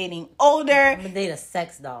not dating older. I'm gonna date a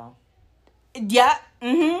sex doll. Yeah.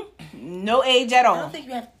 No age at all. I don't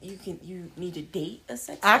think you need to date a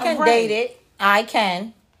sex I doll. can Right. date it. I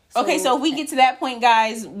can. Okay, so if we get to that point,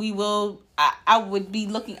 guys, we will. I would be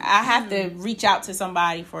looking. I have to reach out to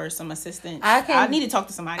somebody for some assistance. I need to talk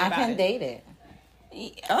to somebody. I about can it. date it.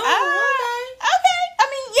 Oh, okay.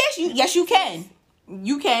 I mean, yes, you can.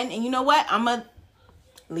 You can, and you know what? I'm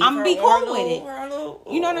be cool with it.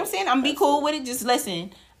 You know what I'm saying? I'm be cool with it. Just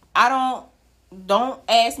listen. Don't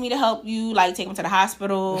ask me to help you. Like take him to the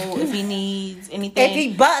hospital if he needs anything. If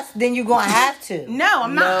he busts, then you're gonna have to. No,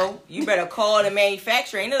 I'm not. No, you better call the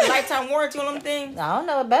manufacturer. Ain't there a lifetime warranty on them things? I don't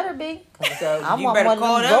know. It better be. So I you want better one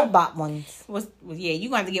call of them them. robot ones. Yeah, you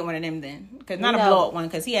gonna have to get one of them then, because not a No. blow up one,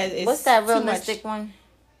 because he has. It's What's that too much. realistic one?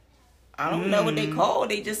 I don't know what they call.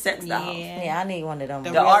 They just sex dolls. Yeah. Yeah, I need one of them.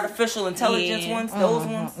 The artificial intelligence Yeah. ones, those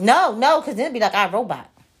ones. No, because then it'd be like iRobot.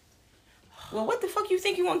 Well, what the fuck you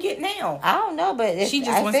think you want to get now? I don't know, but if She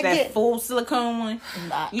just I wants that figured- full silicone one.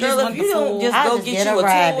 You Girl, just want if you the don't full. just I'll go just get get you a a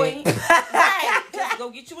rabbit. toy. Right. Just go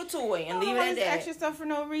get you a toy and leave it at that. Extra stuff for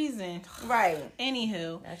no reason. Right.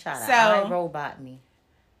 Anywho, I try to so iRobot me.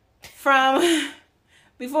 from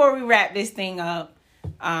before we wrap this thing up,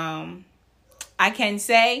 I can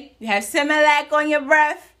say you have Similac on your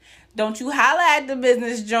breath. Don't you holler at the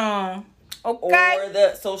business, John. Okay? Or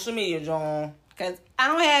the social media, John. Because I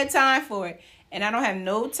don't have time for it. And I don't have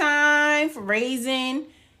no time for raising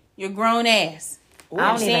your grown ass. I don't even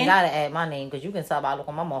Understand? gotta add my name because you can tell by look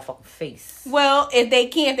on my motherfucking face. Well, if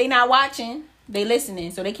they not watching, they listening,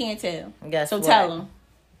 so they can't tell. Guess so what? tell them.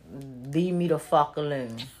 Leave me the fuck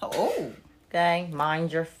alone. Oh. Okay?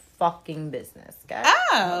 Mind your fucking business. Okay?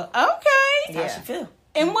 Oh, okay. How she feel?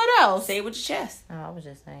 And what else? Say it with your chest. Oh, I was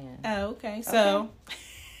just saying. Oh, okay. So,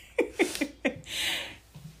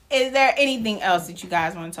 is there anything else that you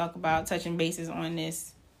guys want to talk about, touching bases on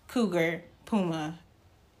this cougar, puma,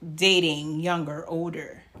 dating younger,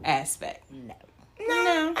 older aspect?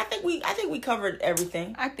 No. I think we covered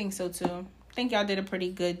everything. I think so too. I think y'all did a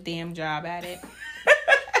pretty good damn job at it.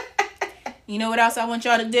 You know what else I want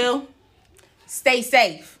y'all to do? Stay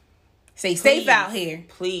safe. Stay safe out here.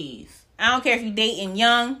 Please. I don't care if you dating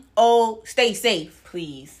young, old, stay safe.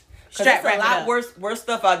 Please. Because Strap there's a wrap it lot up. worse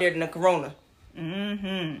stuff out there than the corona.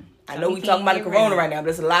 Mm-hmm. I know we talking about the corona right now, but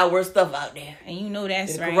there's a lot worse stuff out there And you know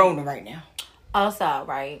that's than right. the corona right now. Also,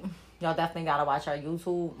 right? Y'all definitely gotta watch our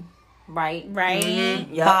YouTube, right? Right.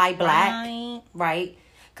 Yep. Buy Black, Right. right?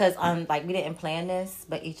 Because like we didn't plan this,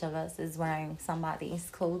 but each of us is wearing somebody's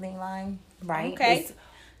clothing line, right? Okay. It's-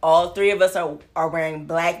 all three of us are wearing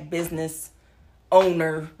black business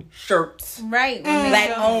owner shirts. Right.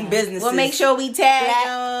 Black owned businesses. We'll make sure we tag Black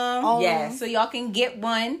them. owned. Yes. So y'all can get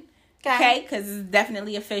one. Okay, because it's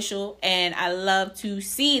definitely official, and I love to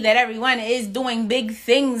see that everyone is doing big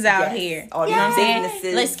things out Yes. here. All You know what I'm saying?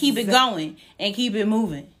 businesses. Let's keep it going and keep it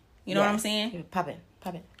moving. You know what I'm Yes. saying? Pop it.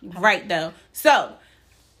 Right, though. So,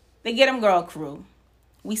 the Get 'em Girl crew.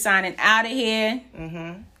 We signing out of here.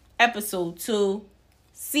 Mm-hmm. Episode 2,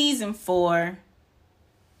 Season 4.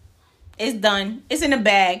 It's done. It's in the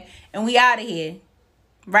bag, and we out of here.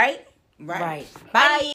 Right? Right. Right. Bye.